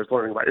tactile, whether it's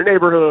learning about your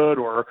neighborhood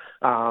or,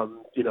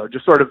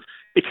 just sort of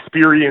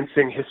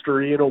experiencing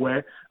history in a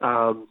way.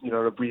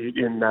 We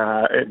in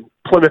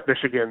Plymouth,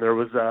 Michigan, there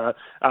was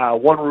a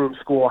one-room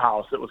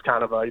schoolhouse that was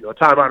kind of a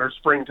time-honored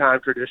springtime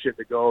tradition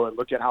to go and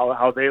look at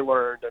how they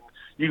learned, and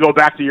you go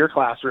back to your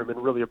classroom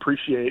and really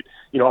appreciate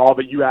all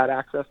that you had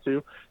access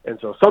to. And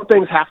so some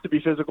things have to be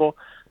physical,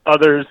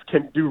 others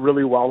can do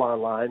really well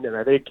online. And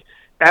I think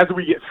as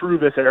we get through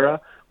this era,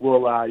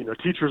 we'll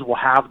teachers will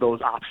have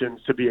those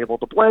options to be able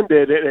to blend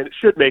it, and it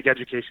should make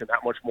education that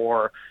much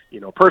more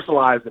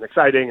personalized and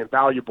exciting and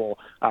valuable.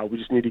 We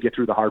just need to get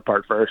through the hard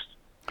part first.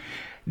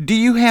 Do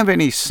you have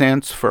any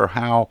sense for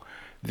how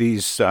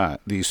these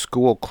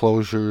school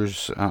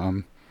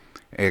closures,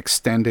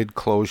 extended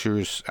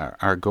closures,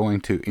 are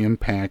going to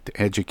impact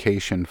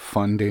education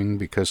funding?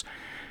 Because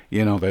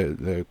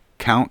the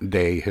count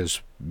day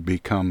has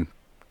become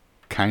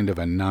kind of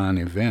a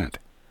non-event.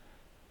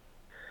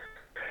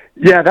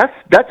 Yeah,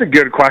 that's a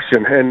good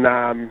question, and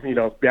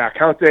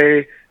count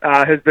day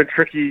has been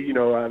tricky.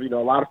 A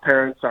lot of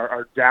parents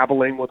are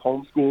dabbling with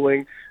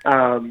homeschooling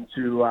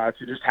to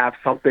just have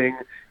something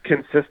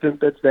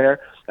consistent that's there.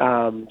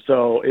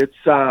 So it's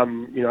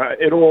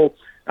it'll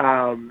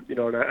and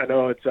I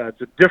know it's a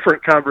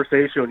different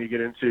conversation when you get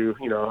into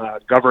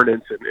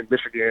governance in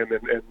Michigan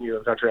and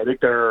the country. I think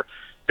there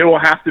will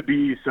have to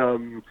be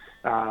some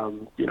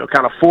kind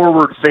of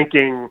forward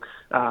thinking.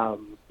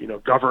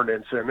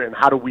 Governance and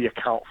how do we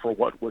account for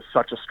what was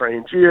such a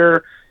strange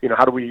year?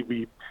 How do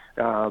we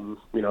kind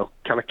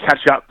of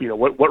catch up?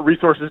 What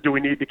resources do we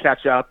need to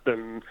catch up?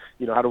 And,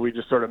 how do we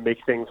just sort of make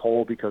things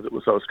whole because it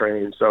was so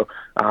strange? So,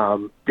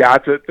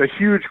 it's a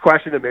huge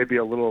question that may be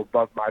a little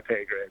above my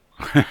pay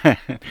grade.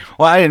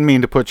 Well, I didn't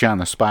mean to put you on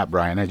the spot,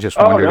 Brian. I just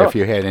wondered if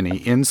you had any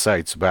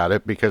insights about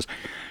it because,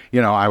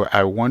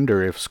 I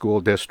wonder if school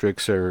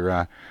districts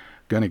are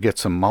going to get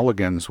some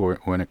mulligans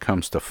when it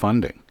comes to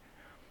funding.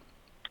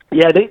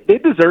 Yeah, they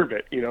deserve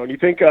it, and you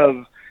think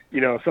of,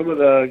 some of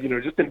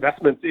the, just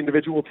investments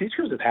individual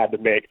teachers have had to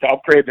make to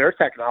upgrade their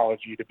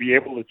technology to be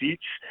able to teach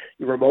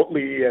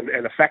remotely and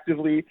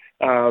effectively,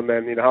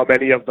 and, how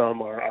many of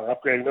them are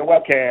upgrading their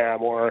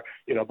webcam or,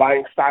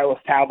 buying stylus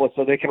tablets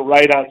so they can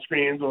write on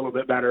screens a little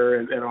bit better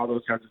and all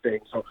those kinds of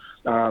things. So,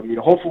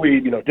 hopefully,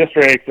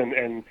 districts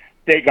and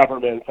state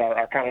governments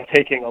are kind of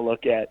taking a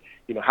look at,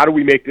 how do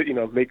we make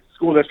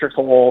school districts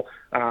whole?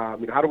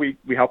 How do we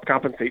help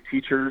compensate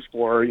teachers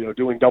for,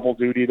 doing double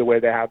duty the way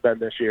they have been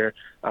this year?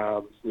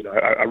 I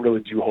really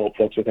do hope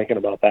folks are thinking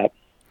about that.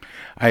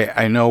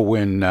 I know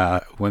when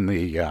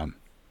the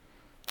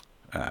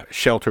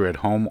shelter at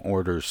home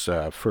orders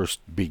first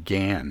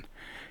began,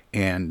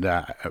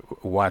 and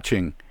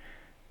watching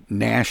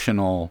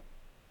national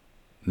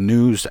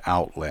news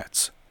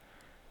outlets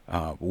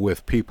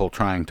with people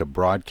trying to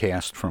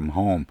broadcast from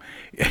home,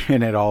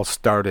 and it all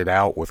started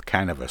out with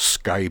kind of a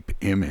Skype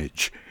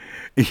image,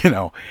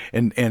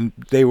 and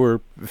they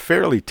were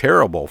fairly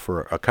terrible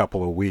for a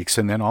couple of weeks,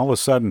 and then all of a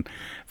sudden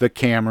the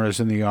cameras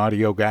and the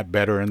audio got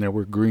better, and there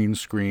were green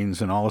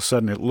screens, and all of a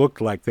sudden it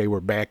looked like they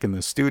were back in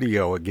the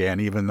studio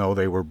again, even though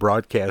they were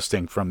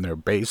broadcasting from their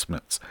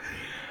basements.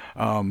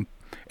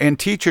 And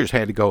teachers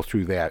had to go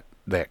through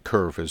that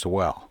curve as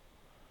well.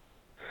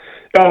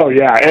 Oh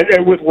yeah,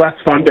 and with less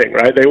funding,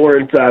 right? They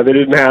weren't. They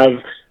didn't have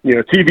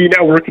TV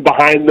networks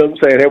behind them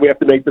saying, "Hey, we have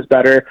to make this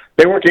better."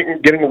 They weren't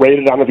getting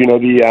rated on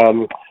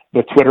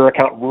the Twitter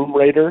account Room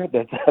Rater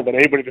that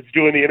anybody that's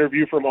doing the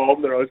interview from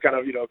home, they're always kind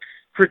of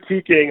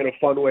critiquing in a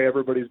fun way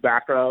everybody's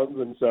backgrounds,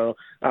 and so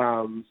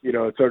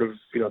it's sort of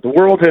the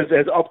world has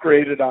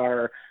upgraded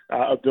our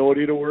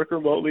ability to work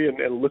remotely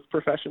and look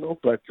professional,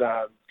 but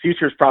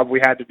teachers probably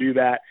had to do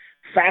that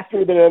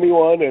faster than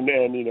anyone, and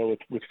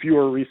with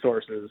fewer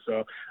resources.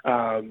 So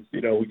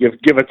we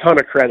give a ton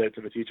of credit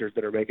to the teachers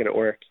that are making it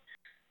work.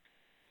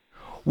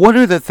 What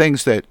are the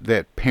things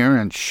that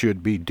parents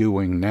should be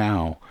doing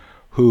now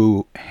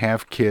who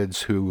have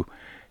kids who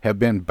have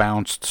been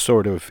bounced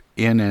sort of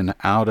in and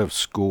out of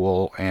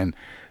school, and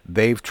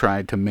they've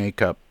tried to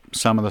make up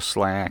some of the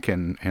slack,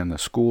 and the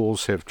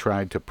schools have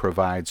tried to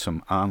provide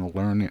some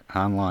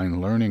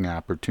online learning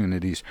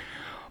opportunities,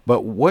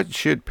 But what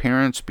should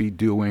parents be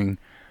doing?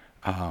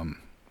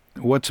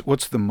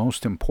 What's the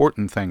most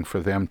important thing for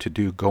them to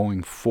do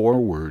going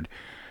forward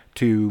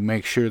to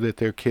make sure that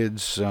their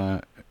kids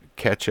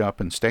catch up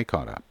and stay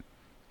caught up?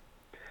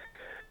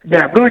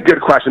 Yeah, really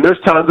good question. There's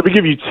tons. Let me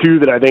give you two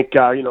that I think,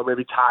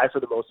 maybe tie for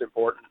the most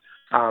important.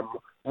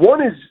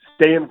 One is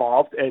stay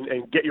involved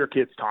and get your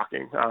kids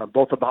talking,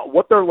 both about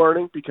what they're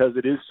learning, because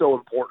it is so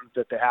important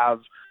that they have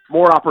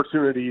more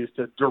opportunities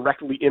to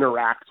directly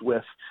interact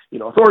with,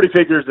 authority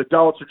figures,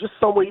 adults, or just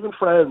someone, even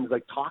friends,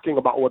 like talking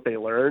about what they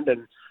learned.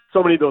 And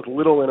so many of those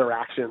little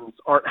interactions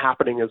aren't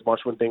happening as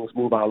much when things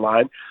move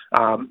online.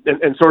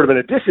 And sort of in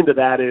addition to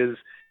that is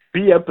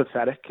be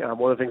empathetic.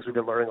 One of the things we've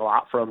been learning a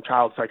lot from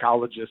child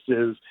psychologists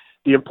is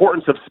the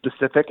importance of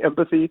specific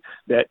empathy,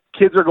 that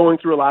kids are going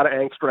through a lot of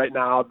angst right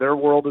now. Their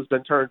world has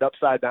been turned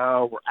upside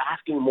down. We're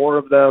asking more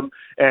of them.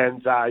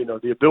 And,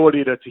 the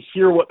ability to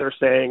hear what they're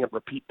saying and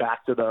repeat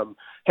back to them,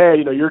 hey,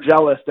 you're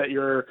jealous that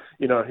your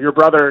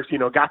brother,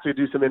 got to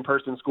do some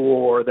in-person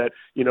school, or that,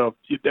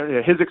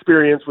 his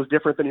experience was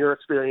different than your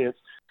experience.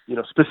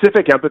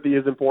 Specific empathy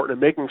is important,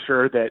 and making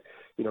sure that,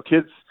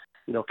 kids,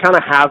 kind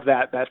of have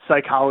that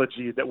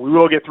psychology that we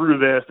will get through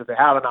this, that they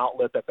have an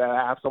outlet, that they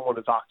have someone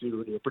to talk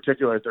to, in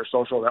particular as their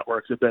social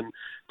networks have been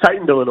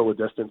tightened a little with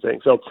distancing.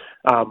 So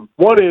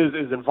one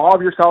is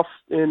involve yourself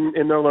in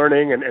their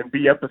learning and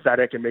be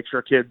empathetic and make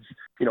sure kids,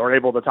 are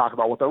able to talk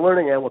about what they're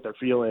learning and what they're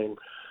feeling.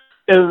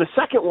 And then the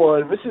second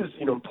one, this is,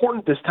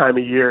 important this time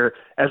of year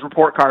as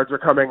report cards are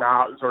coming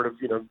out and sort of,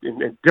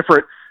 in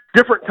different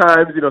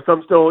times,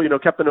 some still,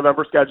 kept the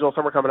November schedule,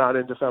 some are coming out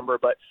in December.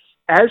 But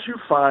as you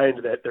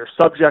find that there's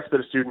subjects that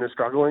a student is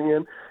struggling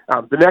in,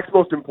 the next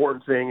most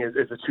important thing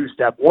is a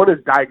two-step. One is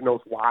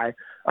diagnose why.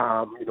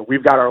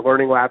 We've got our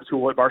Learning Lab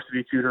tool at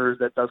Varsity Tutors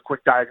that does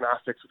quick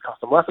diagnostics with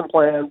custom lesson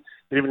plans.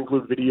 They even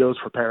include videos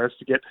for parents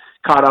to get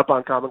caught up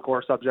on Common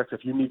Core subjects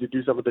if you need to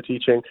do some of the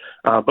teaching.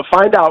 But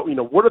find out,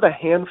 what are the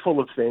handful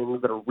of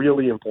things that are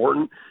really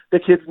important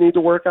that kids need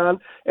to work on,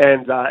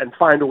 and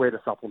find a way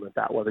to supplement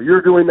that, whether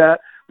you're doing that,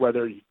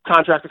 whether you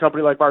contract a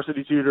company like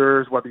Varsity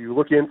Tutors, whether you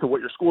look into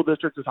what your school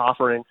district is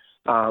offering.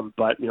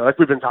 But, like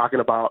we've been talking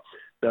about,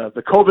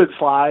 the COVID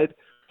slide,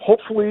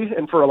 hopefully,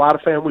 and for a lot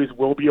of families,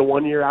 will be a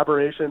one-year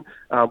aberration.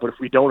 But if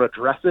we don't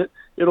address it,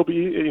 it'll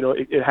be,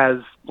 it has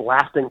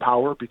lasting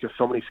power because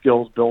so many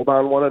skills build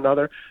on one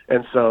another.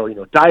 And so,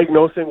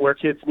 diagnosing where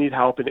kids need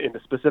help in the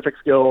specific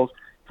skills.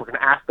 If we're going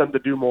to ask them to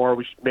do more,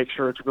 we should make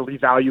sure it's really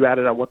value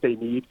added on what they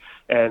need,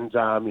 and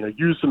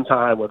use some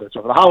time, whether it's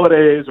over the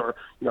holidays or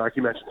like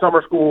you mentioned,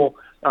 summer school,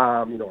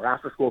 or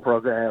after school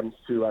programs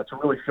to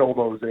really fill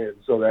those in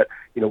so that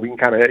we can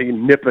kind of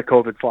nip the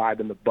COVID slide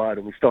in the bud,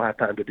 and we still have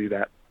time to do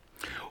that.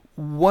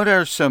 What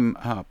are some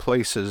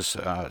places,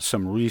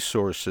 some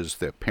resources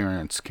that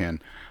parents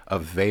can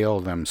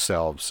avail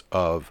themselves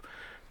of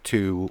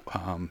to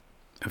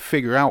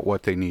figure out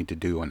what they need to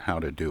do and how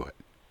to do it?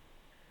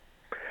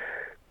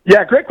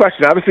 Yeah, great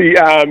question. Obviously,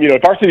 at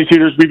Varsity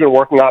Tutors, we've been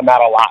working on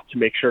that a lot to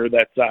make sure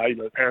that,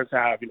 the parents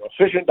have,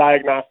 efficient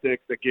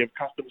diagnostics that give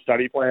custom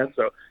study plans.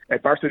 So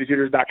at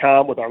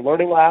varsitytutors.com with our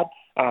Learning Lab,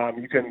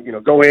 you can,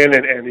 go in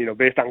and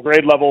based on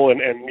grade level and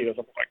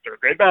something like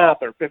third grade math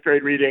or fifth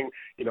grade reading,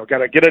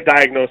 kind of get a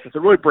diagnosis.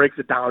 It really breaks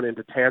it down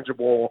into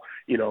tangible,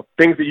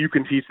 things that you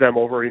can teach them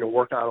over,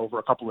 work on over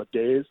a couple of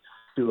days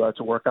to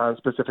work on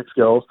specific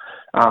skills.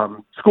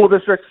 School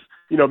districts,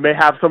 may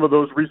have some of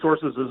those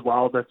resources as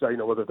well that,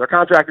 whether they're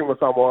contracting with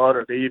someone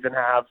or they even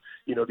have,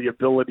 the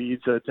ability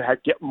to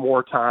get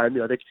more time.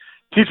 I think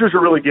teachers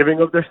are really giving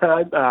of their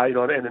time,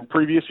 and in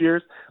previous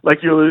years, like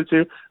you alluded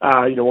to,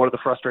 one of the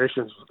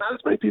frustrations was not as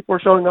many people are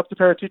showing up to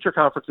parent-teacher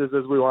conferences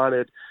as we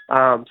wanted.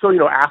 So,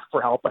 ask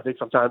for help. I think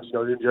sometimes,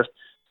 just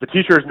the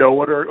teachers know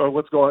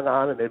what's going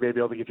on, and they may be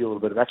able to give you a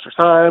little bit of extra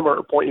time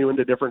or point you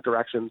into different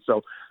directions.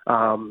 So,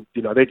 I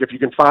think if you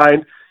can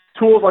find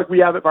tools like we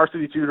have at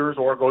Varsity Tutors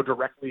or go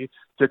directly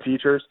to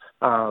teachers,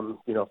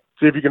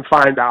 see if you can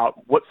find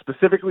out what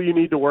specifically you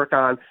need to work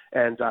on,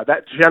 and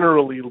that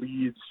generally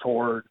leads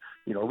toward,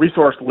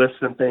 resource lists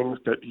and things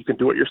that you can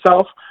do it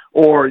yourself,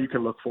 or you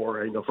can look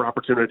for, for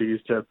opportunities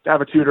to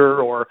have a tutor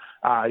or,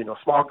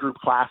 small group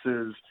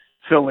classes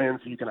fill in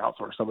so you can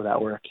outsource some of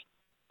that work.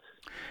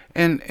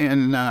 And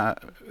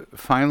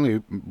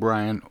finally,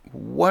 Brian,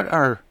 what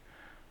are,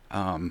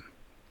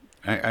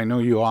 I know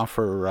you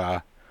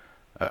offer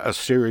a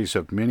series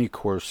of mini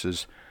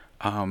courses,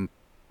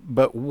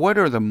 but what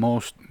are the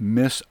most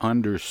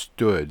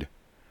misunderstood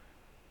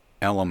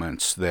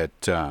elements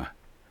that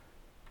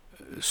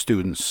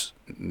students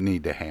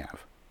need to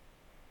have?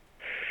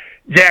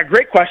 Yeah,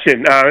 great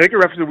question. I think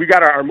we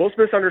got our most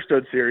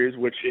misunderstood series,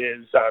 which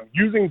is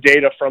using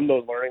data from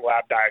those Learning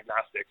Lab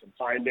diagnostics and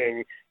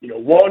finding,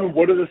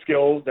 what are the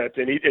skills that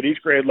at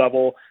each grade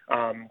level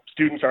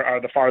students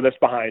are the farthest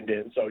behind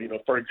in. So,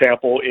 for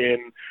example,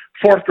 in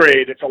fourth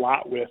grade, it's a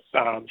lot with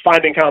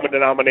finding common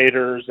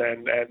denominators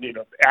and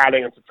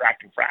adding and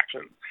subtracting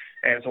fractions.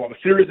 And so we'll have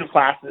a series of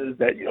classes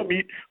that,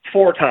 meet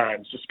 4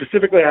 times, just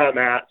specifically on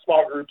that,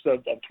 small groups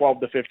of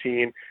 12 to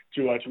 15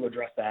 to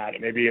address that.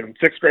 And maybe in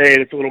 6th grade,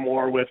 it's a little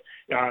more with,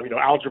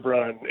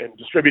 algebra and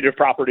distributive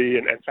property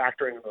and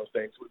factoring and those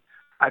things. We've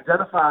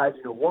identified,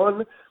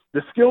 1,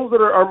 the skills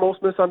that are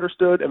most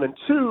misunderstood, and then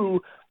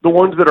 2, the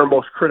ones that are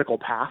most critical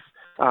path.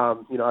 I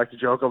like to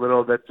joke a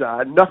little that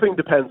nothing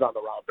depends on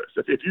the rhombus.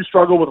 If you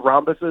struggle with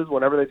rhombuses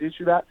whenever they teach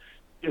you that,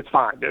 it's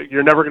fine.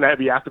 You're never going to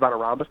be asked about a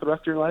rhombus the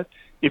rest of your life.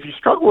 If you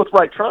struggle with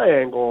right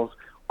triangles,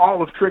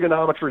 all of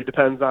trigonometry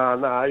depends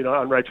on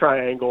on right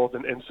triangles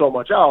and so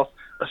much else,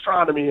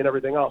 astronomy and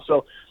everything else.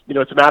 So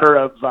it's a matter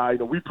of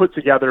we put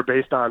together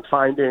based on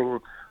finding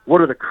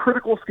what are the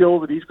critical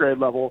skills at each grade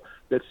level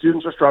that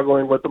students are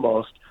struggling with the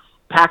most,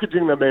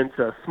 packaging them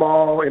into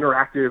small,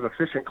 interactive,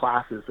 efficient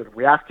classes. And if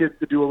we ask kids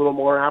to do a little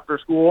more after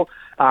school,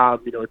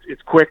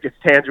 it's quick, it's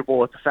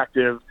tangible, it's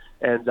effective,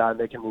 and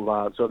they can move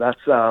on. So that's,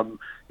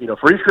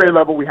 for each grade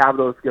level, we have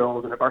those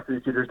skills. And at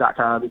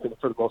varsitytutors.com, you can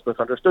look for the Most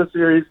Misunderstood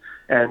series,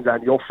 and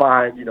you'll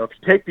find, if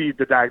you take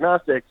the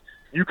diagnostics,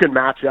 you can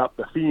match up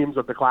the themes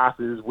of the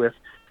classes with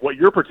what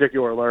your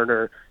particular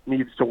learner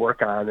needs to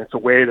work on. It's a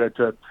way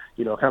to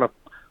kind of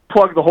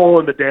plug the hole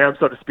in the dam,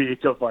 so to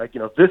speak, of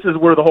this is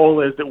where the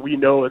hole is that we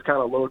know is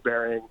kind of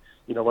load-bearing.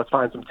 Let's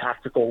find some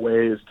tactical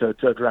ways to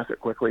address it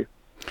quickly.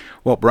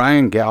 Well,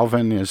 Brian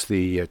Galvin is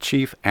the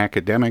Chief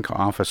Academic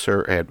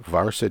Officer at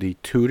Varsity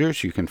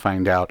Tutors. You can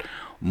find out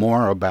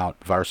more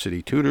about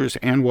Varsity Tutors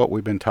and what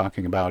we've been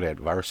talking about at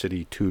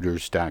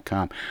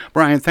varsitytutors.com.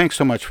 Brian, thanks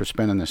so much for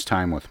spending this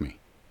time with me.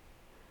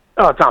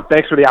 Oh, Tom,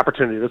 thanks for the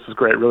opportunity. This was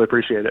great. Really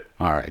appreciate it.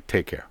 All right,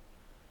 take care.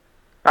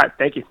 All right,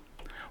 thank you.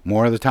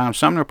 More of the Tom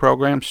Sumner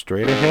program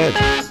straight ahead.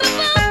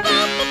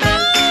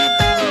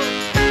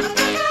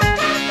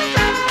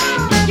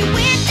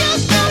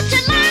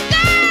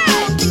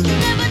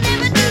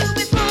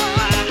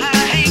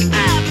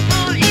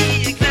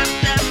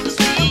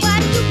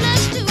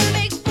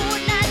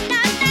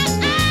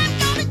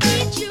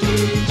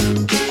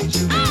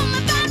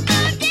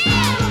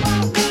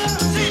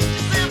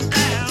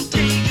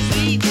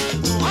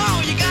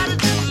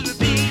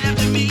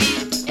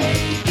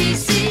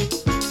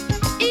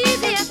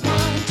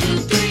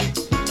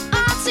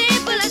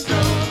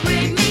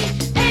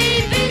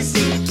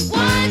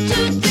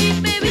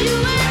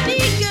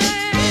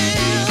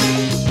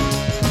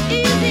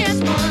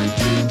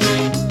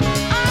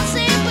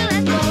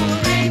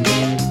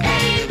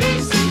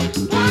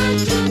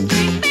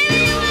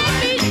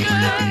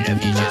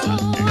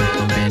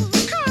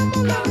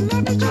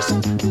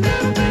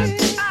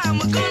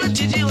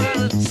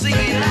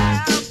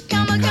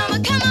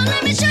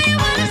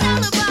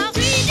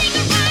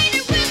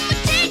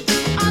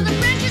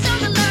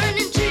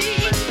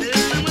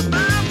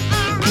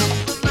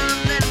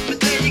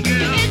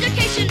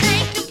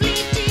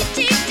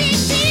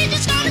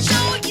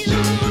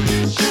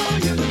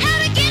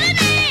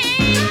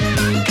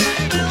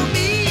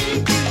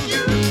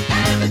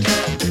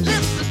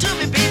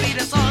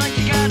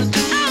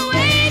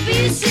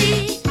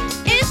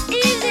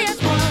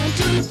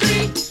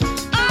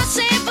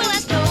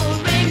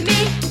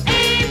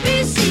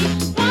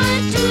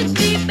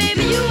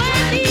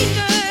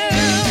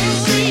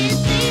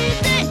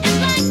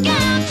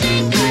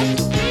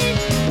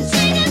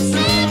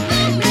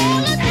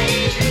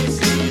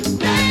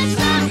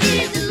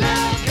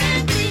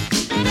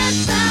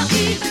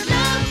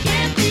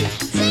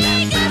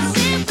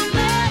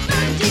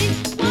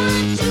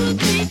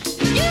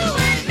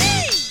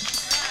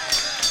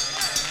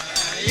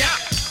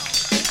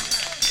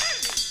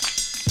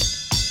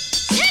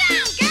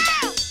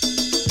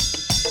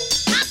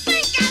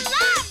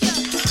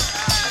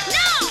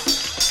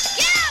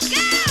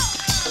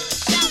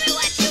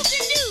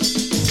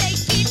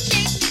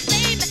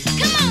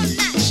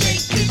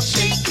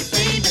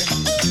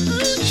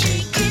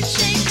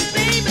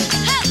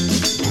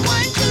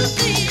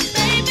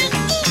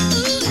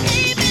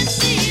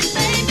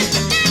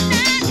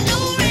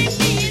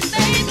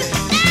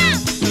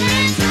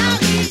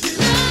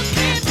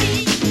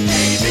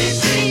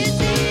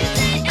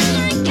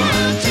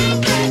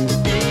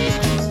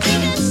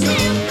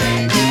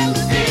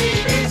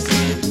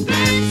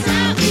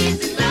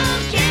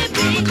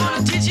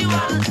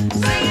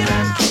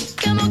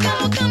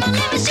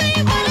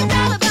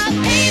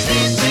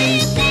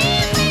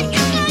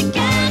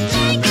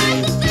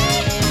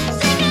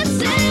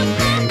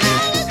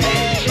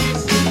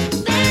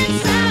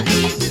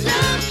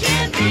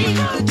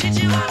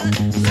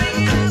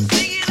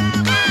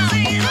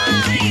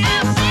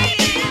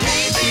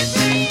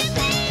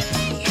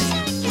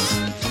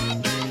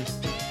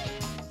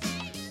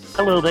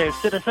 Hello there,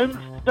 citizens.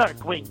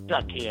 Darkwing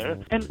Duck here,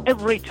 and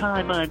every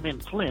time I'm in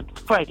Flint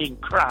fighting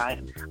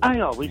crime, I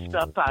always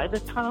stop by the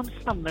Tom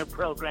Sumner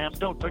program.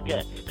 Don't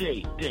forget,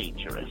 stay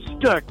dangerous.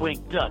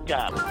 Darkwing Duck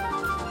out.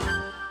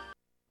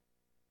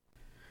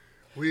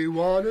 We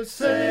want to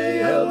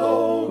say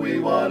hello, we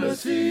want to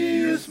see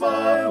you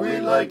smile. We'd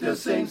like to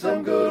sing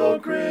some good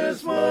old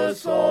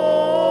Christmas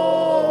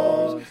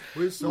songs.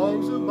 With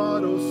songs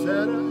about old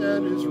Santa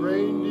and his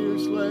reindeer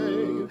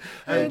sleigh.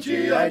 And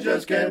gee, I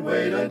just can't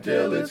wait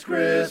until it's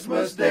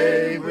Christmas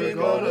Day. We're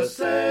gonna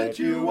set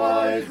you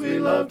wise, we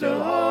love to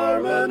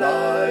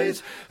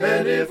harmonize.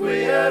 And if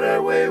we had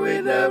our way,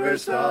 we'd never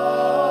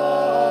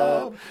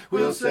stop.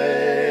 We'll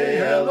say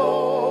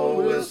hello,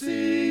 we'll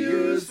see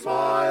you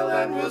smile,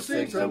 and we'll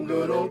sing some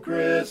good old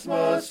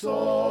Christmas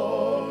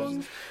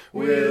songs.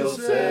 We'll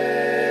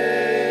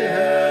say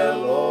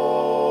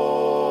hello,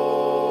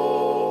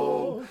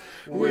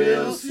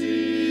 we'll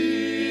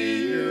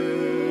see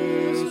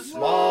you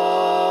smile,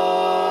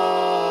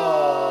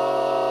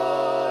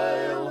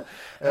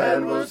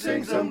 and we'll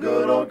sing some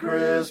good old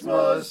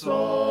Christmas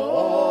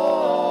songs.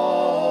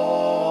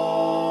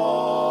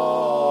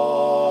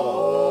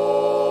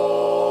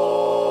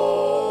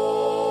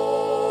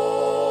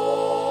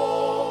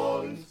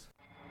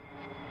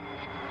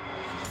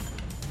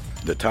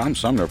 The Tom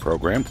Sumner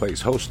Program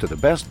plays host to the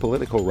best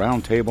political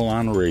roundtable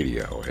on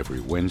radio every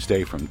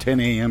Wednesday from 10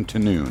 a.m. to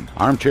noon.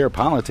 Armchair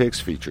Politics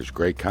features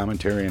great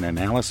commentary and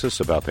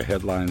analysis about the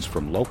headlines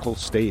from local,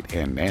 state,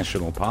 and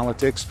national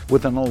politics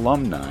with an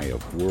alumni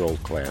of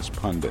world-class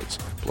pundits,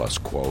 plus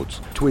quotes,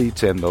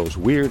 tweets, and those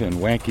weird and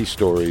wacky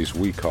stories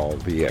we call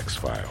the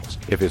X-Files.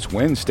 If it's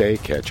Wednesday,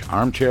 catch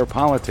Armchair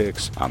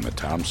Politics on the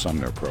Tom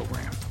Sumner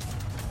Program.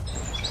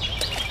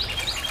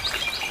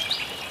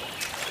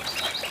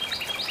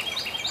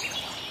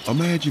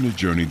 Imagine a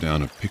journey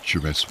down a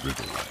picturesque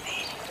riverway.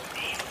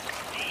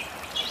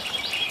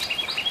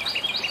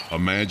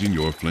 Imagine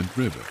your Flint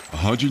River,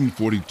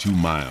 142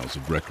 miles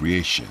of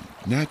recreation,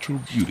 natural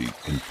beauty,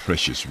 and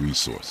precious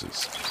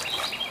resources.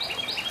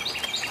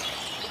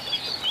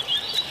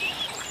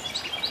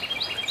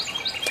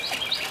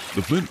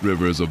 The Flint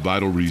River is a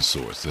vital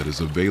resource that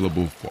is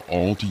available for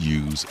all to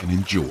use and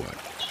enjoy.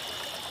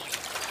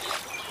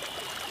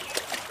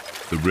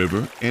 The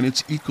river and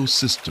its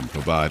ecosystem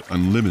provide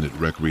unlimited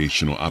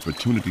recreational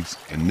opportunities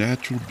and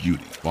natural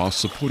beauty while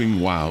supporting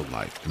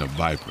wildlife in a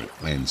vibrant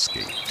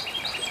landscape.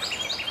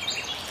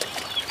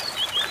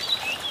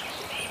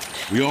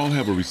 We all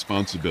have a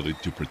responsibility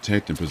to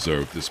protect and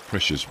preserve this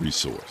precious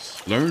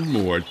resource. Learn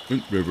more at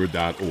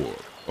flintriver.org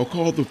or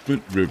call the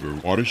Flint River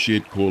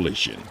Watershed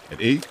Coalition at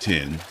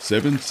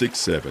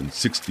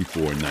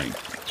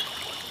 810-767-6490.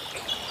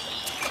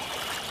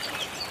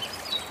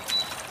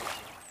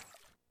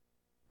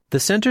 The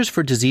Centers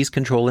for Disease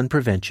Control and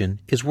Prevention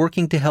is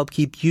working to help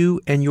keep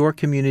you and your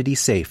community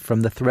safe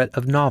from the threat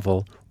of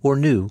novel or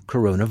new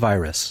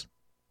coronavirus.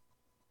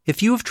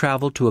 If you have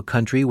traveled to a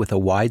country with a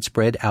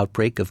widespread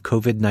outbreak of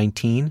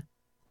COVID-19,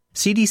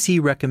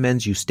 CDC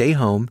recommends you stay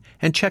home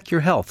and check your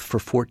health for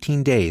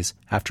 14 days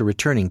after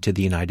returning to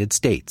the United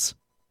States.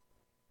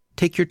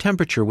 Take your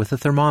temperature with a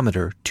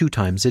thermometer 2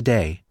 times a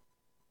day.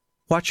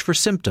 Watch for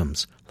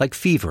symptoms like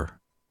fever,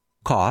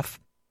 cough,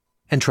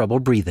 and trouble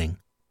breathing.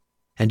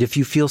 And if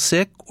you feel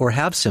sick or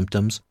have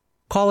symptoms,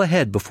 call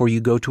ahead before you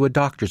go to a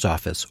doctor's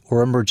office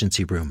or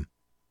emergency room.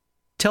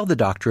 Tell the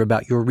doctor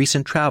about your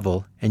recent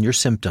travel and your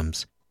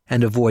symptoms,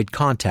 and avoid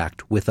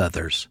contact with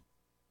others.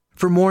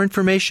 For more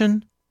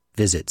information,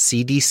 visit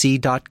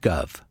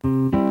cdc.gov.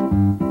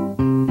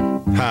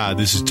 Hi,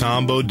 this is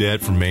Tom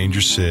Bodette from Manger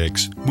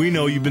 6. We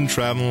know you've been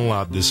traveling a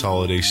lot this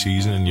holiday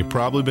season, and you've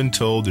probably been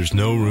told there's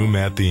no room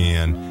at the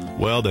inn.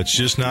 Well, that's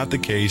just not the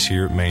case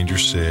here at Manger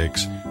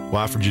 6.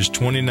 Why, for just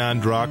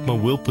 29 drachma,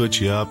 we'll put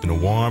you up in a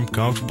warm,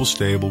 comfortable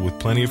stable with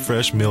plenty of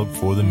fresh milk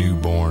for the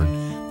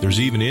newborn. There's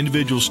even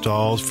individual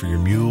stalls for your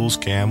mules,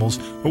 camels,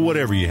 or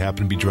whatever you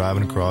happen to be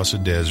driving across a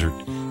desert.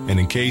 And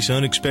in case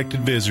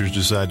unexpected visitors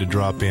decide to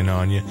drop in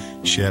on you,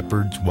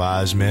 shepherds,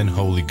 wise men,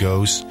 holy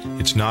ghosts,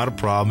 it's not a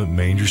problem at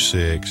Manger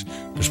 6.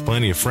 There's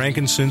plenty of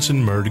frankincense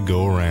and myrrh to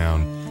go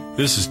around.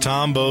 This is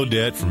Tom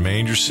Bodette from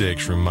Manger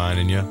 6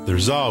 reminding you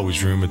there's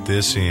always room at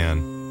this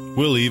inn.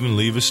 We'll even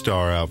leave a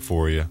star out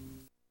for you.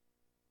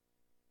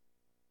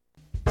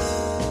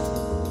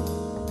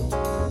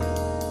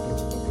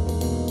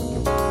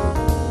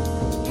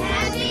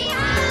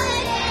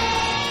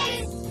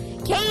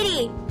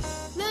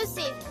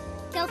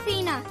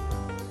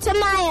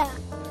 Tamaya,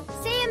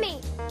 Sammy,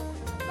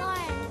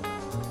 Lauren,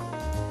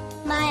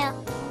 Maya,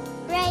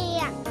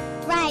 Raya,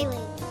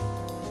 Riley,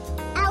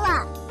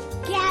 Ella,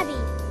 Gabby,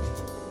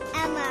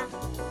 Emma,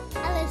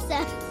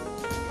 Alyssa,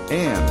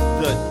 and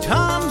the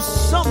Tom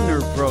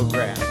Sumner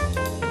Program.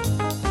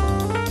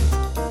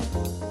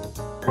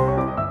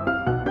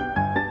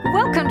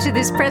 Welcome to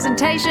this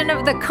presentation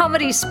of the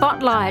Comedy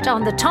Spotlight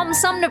on the Tom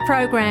Sumner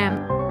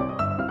Program.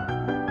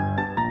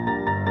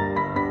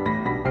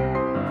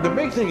 The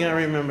big thing I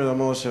remember the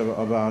most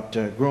about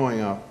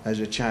growing up as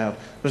a child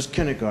was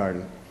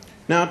kindergarten.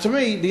 Now, to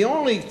me, the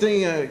only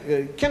thing,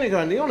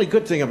 kindergarten, the only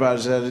good thing about it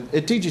is that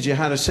it teaches you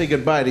how to say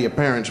goodbye to your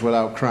parents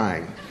without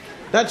crying.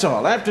 That's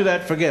all. After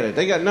that, forget it.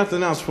 They got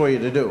nothing else for you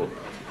to do.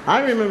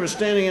 I remember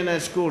standing in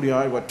that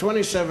schoolyard with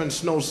 27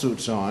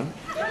 snowsuits on,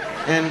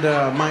 and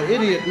my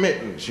idiot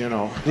mittens, you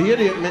know. The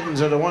idiot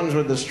mittens are the ones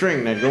with the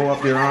string that go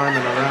up your arm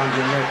and around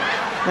your neck.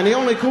 And the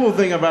only cool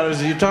thing about it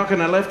is you talk in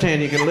the left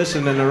hand, you can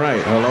listen in the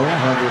right. Hello,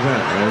 how have you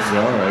been? Yes,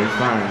 all right,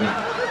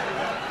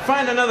 fine.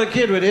 Find another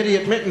kid with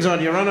idiot mittens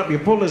on, you run up, you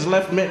pull his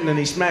left mitten, and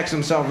he smacks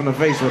himself in the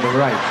face with the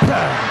right.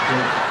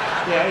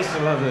 Yeah, I used to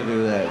love to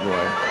do that,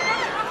 boy.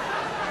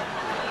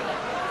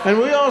 And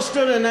we all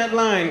stood in that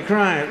line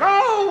crying.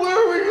 Oh, where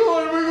are we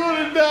going? We're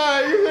going to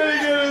die. You're going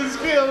to get us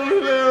killed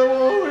in there.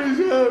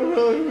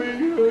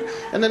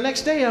 And the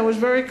next day I was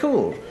very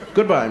cool.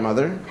 Goodbye,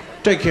 Mother.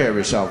 Take care of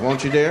yourself,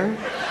 won't you, dear?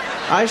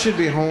 I should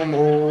be home,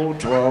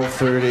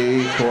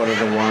 12:30,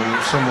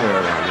 1:45, somewhere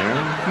around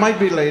there. Might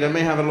be late. I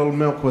may have a little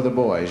milk with the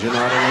boys, you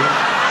know what I mean?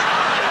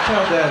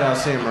 Tell Dad I'll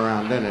see him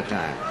around dinner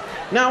time.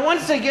 Now,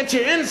 once they get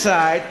you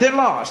inside, they're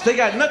lost. They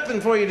got nothing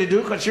for you to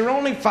do because you're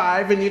only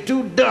 5 and you're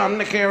too dumb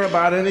to care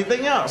about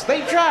anything else.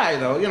 They try,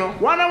 though, you know.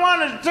 1 and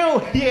 1 is 2.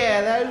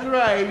 Yeah, that's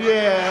right,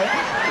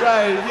 yeah.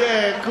 Right,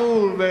 yeah,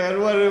 cool, man.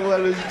 1 and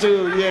 1 is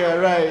 2. Yeah,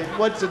 right.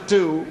 What's a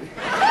 2?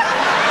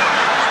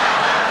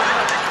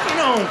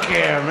 Don't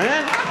care,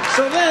 man.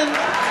 So then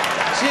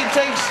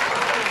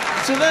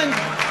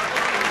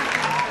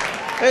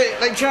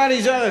they try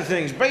these other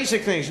things,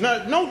 basic things.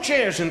 No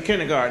chairs in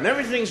kindergarten.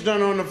 Everything's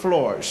done on the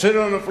floor. Sit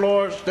on the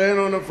floor, stand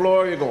on the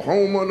floor, you go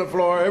home on the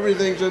floor.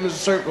 Everything's in a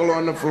circle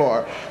on the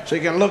floor so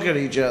you can look at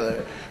each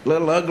other.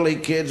 Little ugly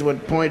kids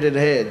with pointed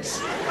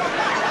heads.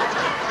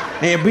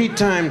 And you beat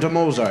time to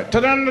Mozart.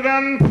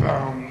 Ta-dun-da-dun,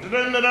 pum,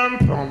 ta-dun-da-dun,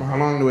 pum. How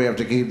long do we have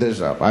to keep this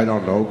up? I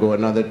don't know. Go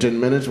another 10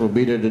 minutes. We'll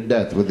beat her to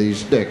death with these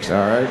sticks, all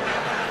right?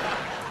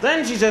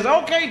 Then she says,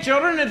 okay,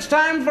 children, it's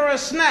time for a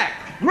snack.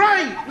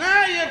 Right.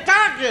 Now you're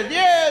talking.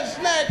 Yeah,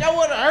 snack. I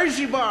want a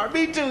Hershey bar.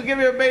 Me too. Give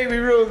me a Baby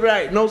Ruth.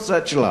 Right. No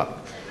such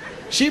luck.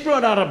 She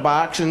brought out a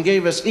box and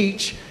gave us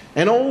each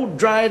an old,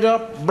 dried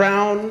up,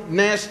 brown,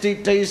 nasty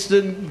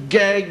tasting,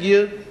 gag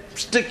you,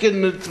 stick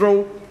in the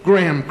throat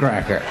graham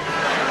cracker.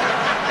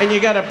 And you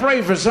gotta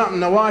pray for something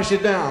to wash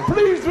it down.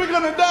 Please, we're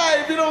gonna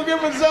die if you don't give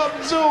us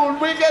something soon.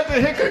 We got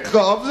the hiccups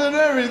and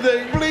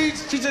everything,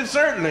 please. She said,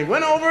 certainly.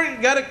 Went over,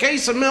 got a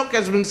case of milk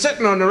that's been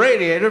sitting on the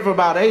radiator for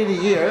about 80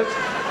 years.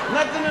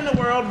 Nothing in the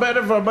world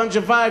better for a bunch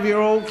of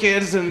 5-year-old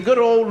kids than good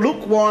old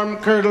lukewarm,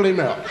 curdly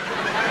milk.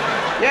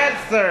 Yes,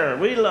 sir,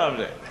 we loved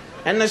it.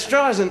 And the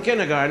straws in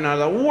kindergarten are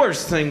the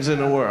worst things in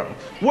the world.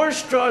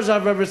 Worst straws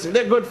I've ever seen.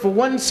 They're good for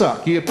one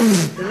suck. And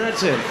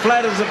that's it.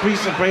 Flat as a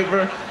piece of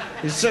paper.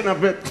 You're sitting up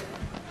there.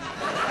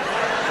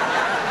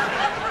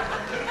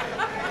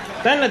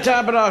 Then to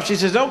top it off, she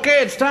says,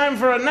 okay, it's time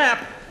for a nap.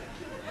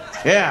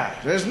 Yeah,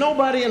 there's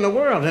nobody in the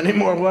world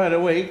anymore wide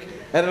awake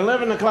at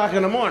 11 o'clock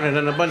in the morning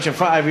than a bunch of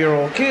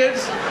 5-year-old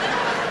kids.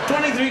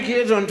 23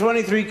 kids on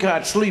 23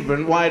 cots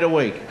sleeping wide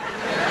awake.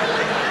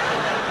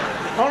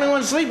 Only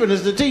one sleeping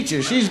is the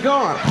teacher. She's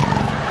gone.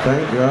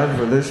 Thank God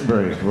for this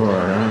break, boy.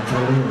 I'll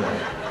tell you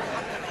that.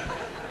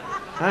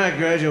 I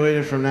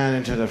graduated from that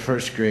into the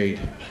first grade.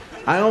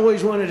 I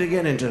always wanted to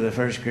get into the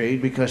first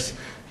grade because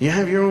you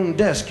have your own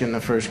desk in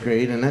the first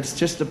grade, and that's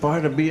just a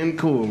part of being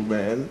cool,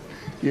 man.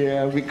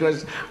 Yeah,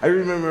 because I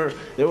remember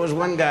there was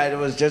one guy that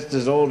was just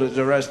as old as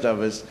the rest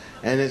of us,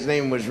 and his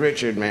name was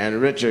Richard, man.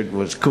 Richard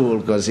was cool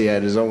because he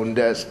had his own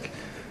desk.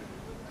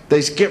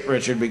 They skipped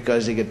Richard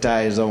because he could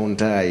tie his own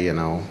tie, you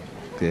know.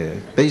 Yeah.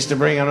 They used to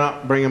bring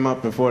him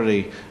up before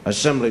the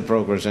assembly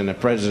programs, and the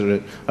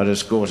president of the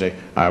school say,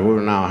 "I will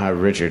now have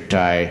Richard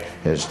tie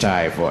his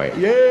tie for you."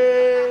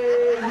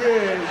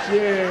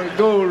 Yeah,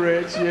 go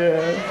Rich,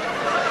 yeah.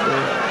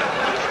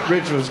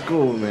 Rich was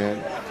cool,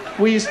 man.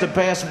 We used to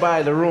pass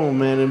by the room,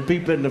 man, and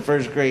peep in the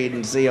first grade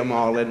and see them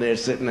all in there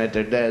sitting at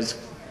their desk.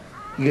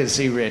 You can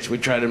see Rich. We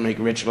try to make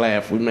Rich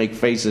laugh. We make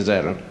faces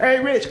at him. Hey,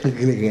 Rich.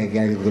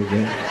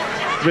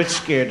 Rich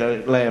scared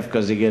to laugh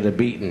because he get a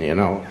beating, you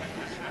know.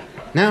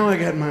 Now I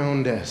got my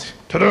own desk.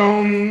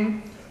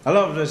 Ta-dum! I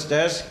love this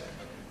desk.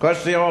 Of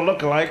course, they all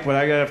look alike, but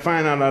I got to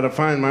find out how to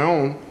find my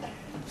own.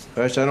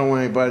 First, I don't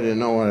want anybody to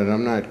know that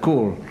I'm not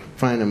cool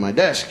finding my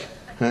desk.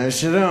 I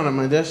sit down on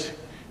my desk,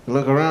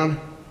 look around.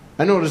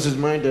 I know this is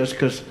my desk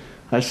because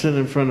I sit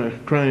in front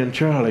of Crying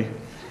Charlie.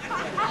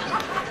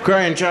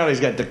 Crying Charlie's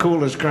got the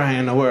coolest cry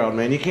in the world,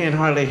 man. You can't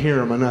hardly hear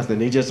him or nothing.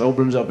 He just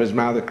opens up his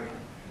mouth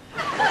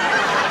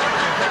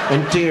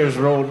and tears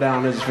roll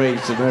down his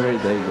face and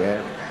everything,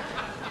 man.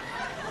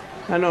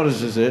 I know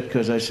this is it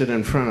because I sit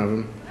in front of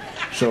him.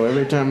 So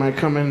every time I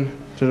come in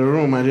to the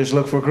room, I just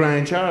look for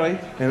Crying Charlie,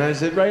 and I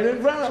sit right in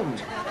front of him.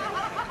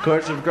 Of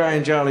course, if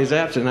Crying Charlie's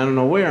absent, I don't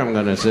know where I'm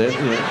going to sit. You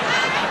know.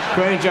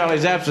 Crying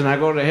Charlie's absent, I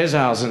go to his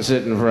house and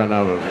sit in front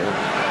of him.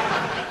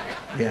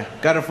 Yeah,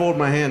 got to fold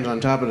my hands on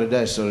top of the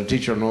desk so the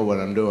teacher will know what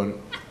I'm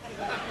doing.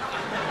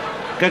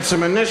 Got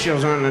some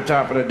initials on the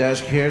top of the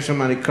desk here.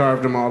 Somebody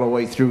carved them all the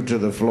way through to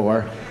the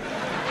floor.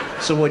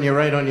 So when you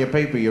write on your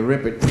paper, you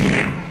rip it.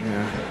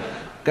 Yeah.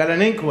 Got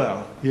an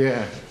inkwell.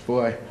 Yeah,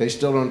 boy, they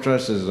still don't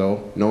trust us,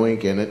 though. No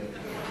ink in it.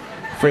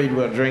 Afraid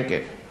we'll drink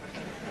it.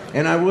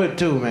 And I would,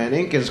 too, man.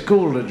 Ink is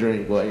cool to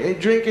drink, boy. Hey,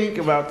 drink ink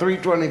about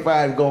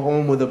 3:25, go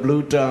home with a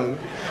blue tongue.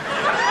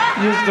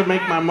 Used to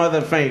make my mother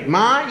faint.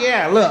 Ma,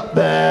 yeah, look.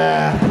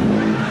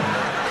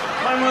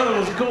 My mother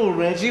was cool,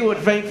 man. She would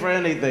faint for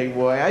anything,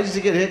 boy. I used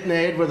to get hit in the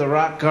head with a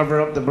rock, cover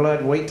up the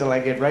blood, wait till I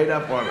get right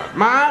up on her.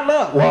 Ma,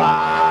 look.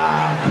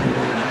 Wow.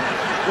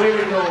 Way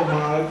to go,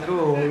 Ma.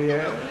 Cool,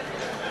 yeah.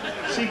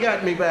 She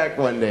got me back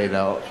one day,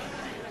 though.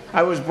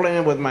 I was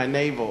playing with my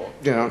navel.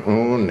 You know,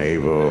 oh,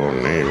 navel.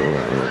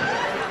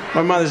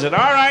 My mother said,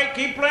 all right,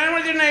 keep playing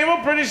with your navel.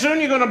 Pretty soon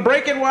you're going to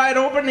break it wide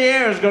open. The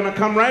air is going to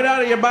come right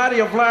out of your body.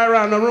 You'll fly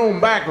around the room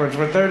backwards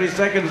for 30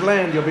 seconds,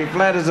 land. You'll be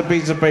flat as a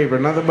piece of paper.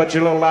 Nothing but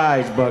your little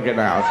eyes bugging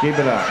out. Keep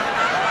it up.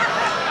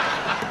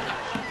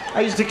 I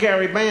used to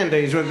carry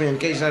Band-Aids with me in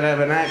case I'd have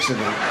an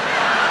accident.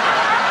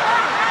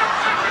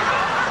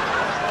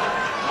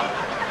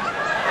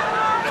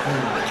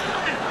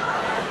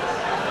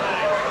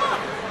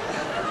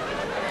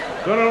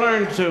 Going to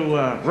learn to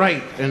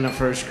write in the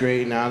first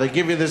grade now. They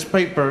give you this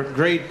paper,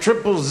 grade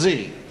triple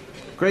Z.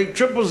 Grade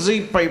triple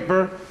Z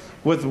paper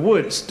with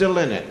wood still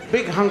in it.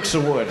 Big hunks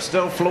of wood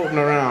still floating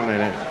around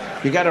in it.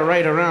 You got to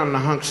write around the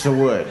hunks of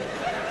wood.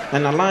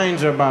 And the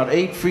lines are about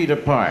 8 feet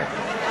apart.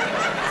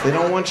 They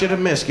don't want you to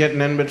miss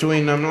getting in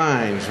between them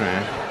lines,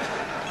 man.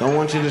 Don't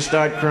want you to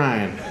start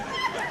crying.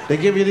 They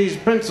give you these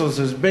pencils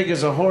as big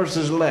as a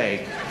horse's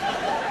leg.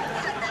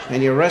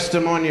 And you rest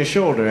them on your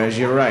shoulder as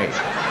you write.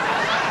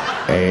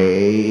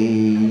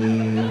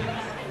 A,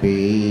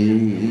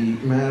 B.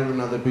 May I have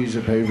another piece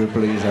of paper,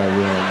 please? I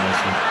will.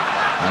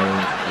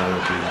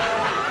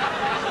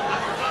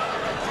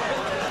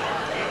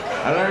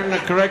 I learned the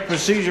correct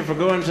procedure for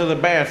going to the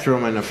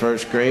bathroom in the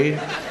first grade.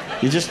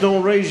 You just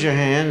don't raise your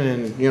hand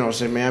and,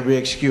 say, may I be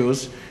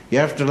excused? You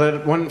have to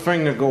let one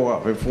finger go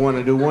up. If you want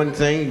to do one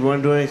thing, you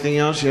want to do anything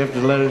else, you have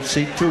to let it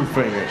see 2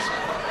 fingers.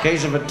 In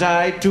case of a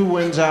tie, 2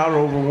 wins out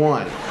over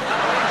 1.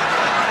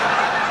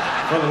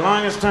 For the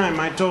longest time,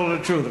 I told the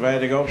truth. If I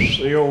had to go,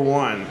 you're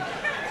 1.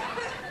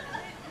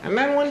 And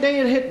then one day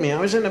it hit me. I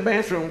was in the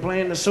bathroom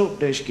playing the soap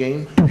dish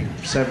game.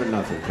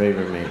 7-0,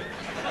 favor me.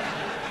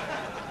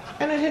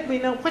 And it hit me,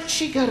 now, what's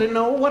she got to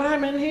know what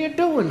I'm in here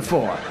doing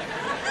for?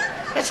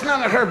 It's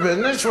none of her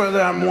business whether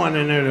I'm 1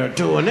 in it or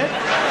 2 in it.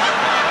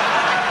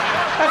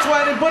 That's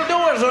why they put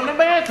doors on the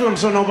bathroom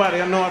so nobody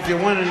will know if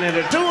you're 1 in it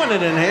or 2 in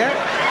it in here.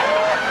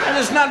 And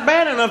it's not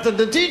bad enough that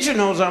the teacher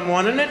knows I'm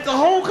 1 in it. The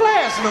whole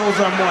class knows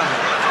I'm 1 in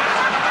it.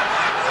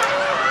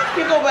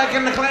 You go back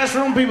in the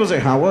classroom, people say,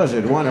 how was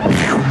it? 1 in it.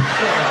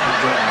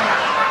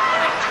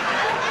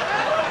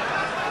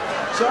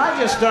 So I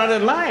just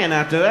started lying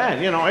after that.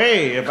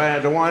 Hey, if I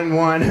had the 1,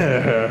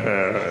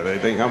 they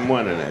think I'm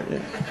 1 in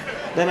it.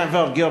 Then I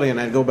felt guilty and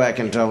I'd go back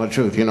and tell the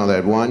truth.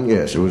 That 1?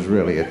 Yes, it was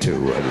really a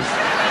 2.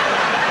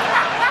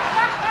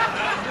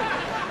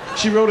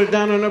 She wrote it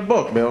down in her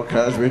book. Bill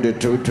Cosby did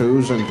 2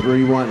 2s and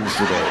 3 1s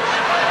today.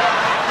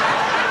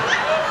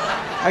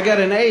 I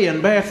got an A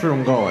in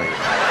bathroom going.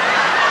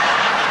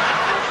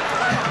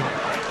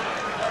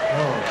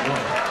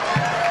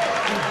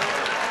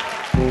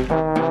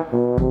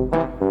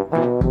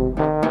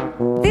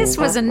 This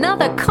was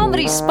another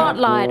comedy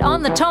spotlight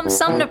on the Tom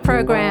Sumner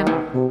Program.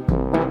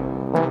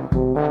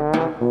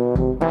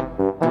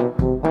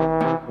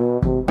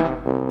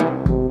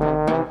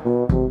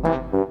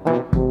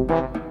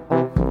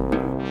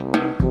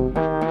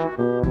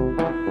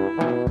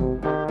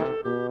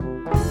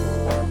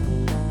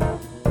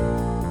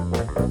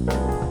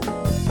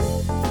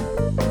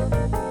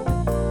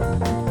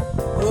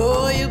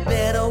 Oh, you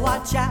better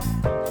watch out.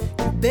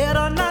 You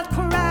better not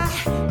cry.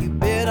 You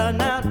better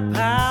not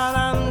pout.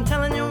 I'm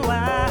telling you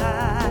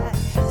why.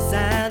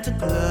 Santa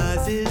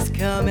Claus is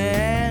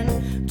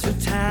coming to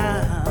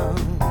town.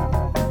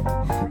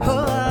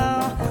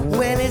 Oh,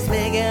 when he's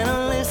making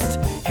a list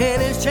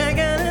and he's checking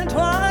it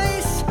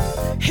twice,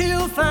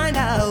 he'll find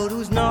out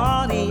who's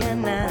naughty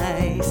and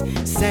nice.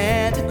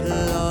 Santa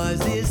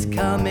Claus is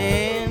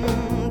coming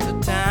to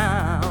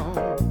town.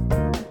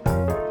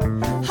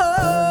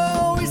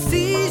 Oh, he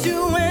sees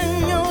you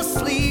when you're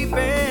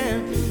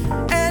sleeping,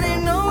 and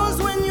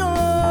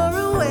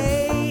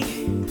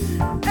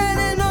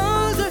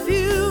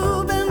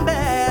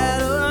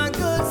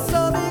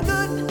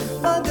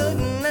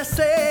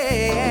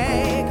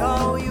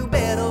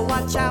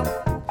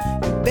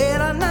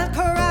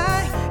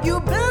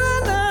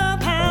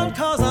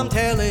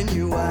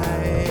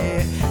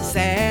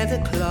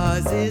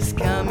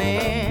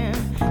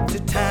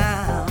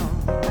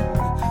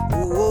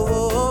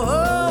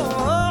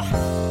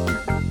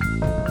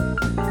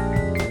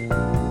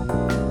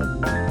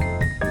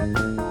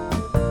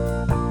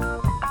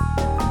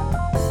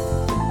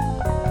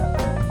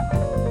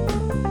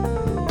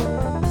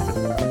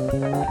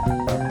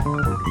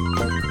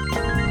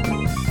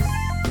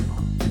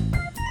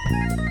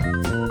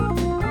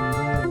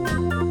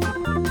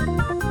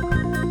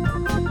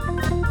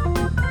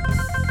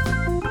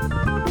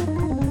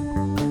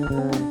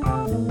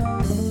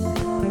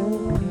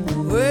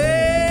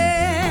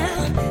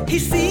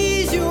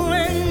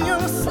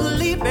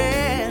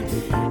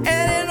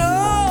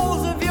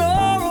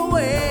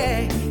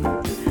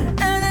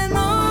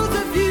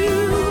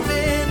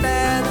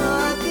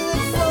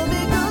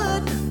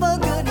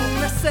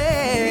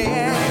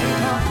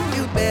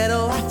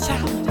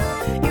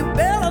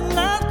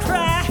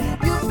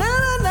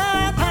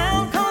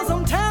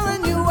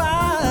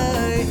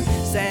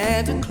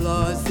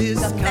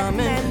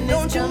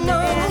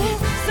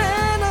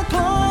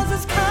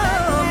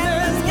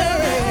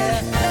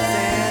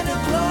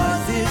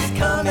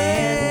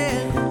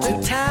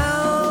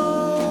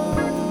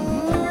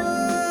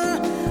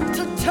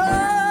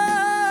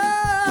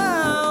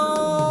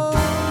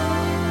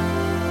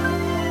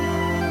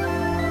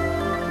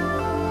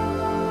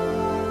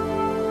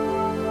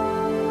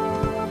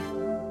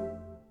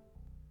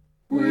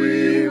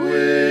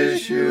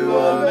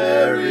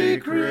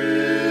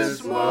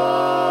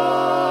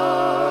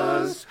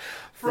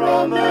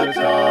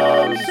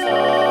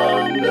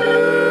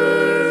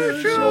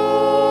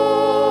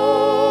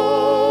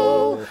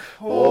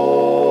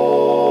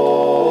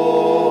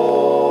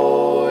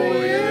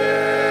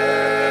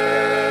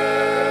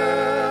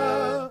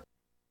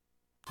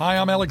Hi,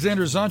 I'm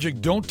Alexander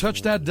Zonjic. Don't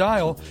touch that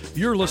dial.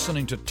 You're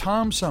listening to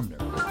Tom Sumner.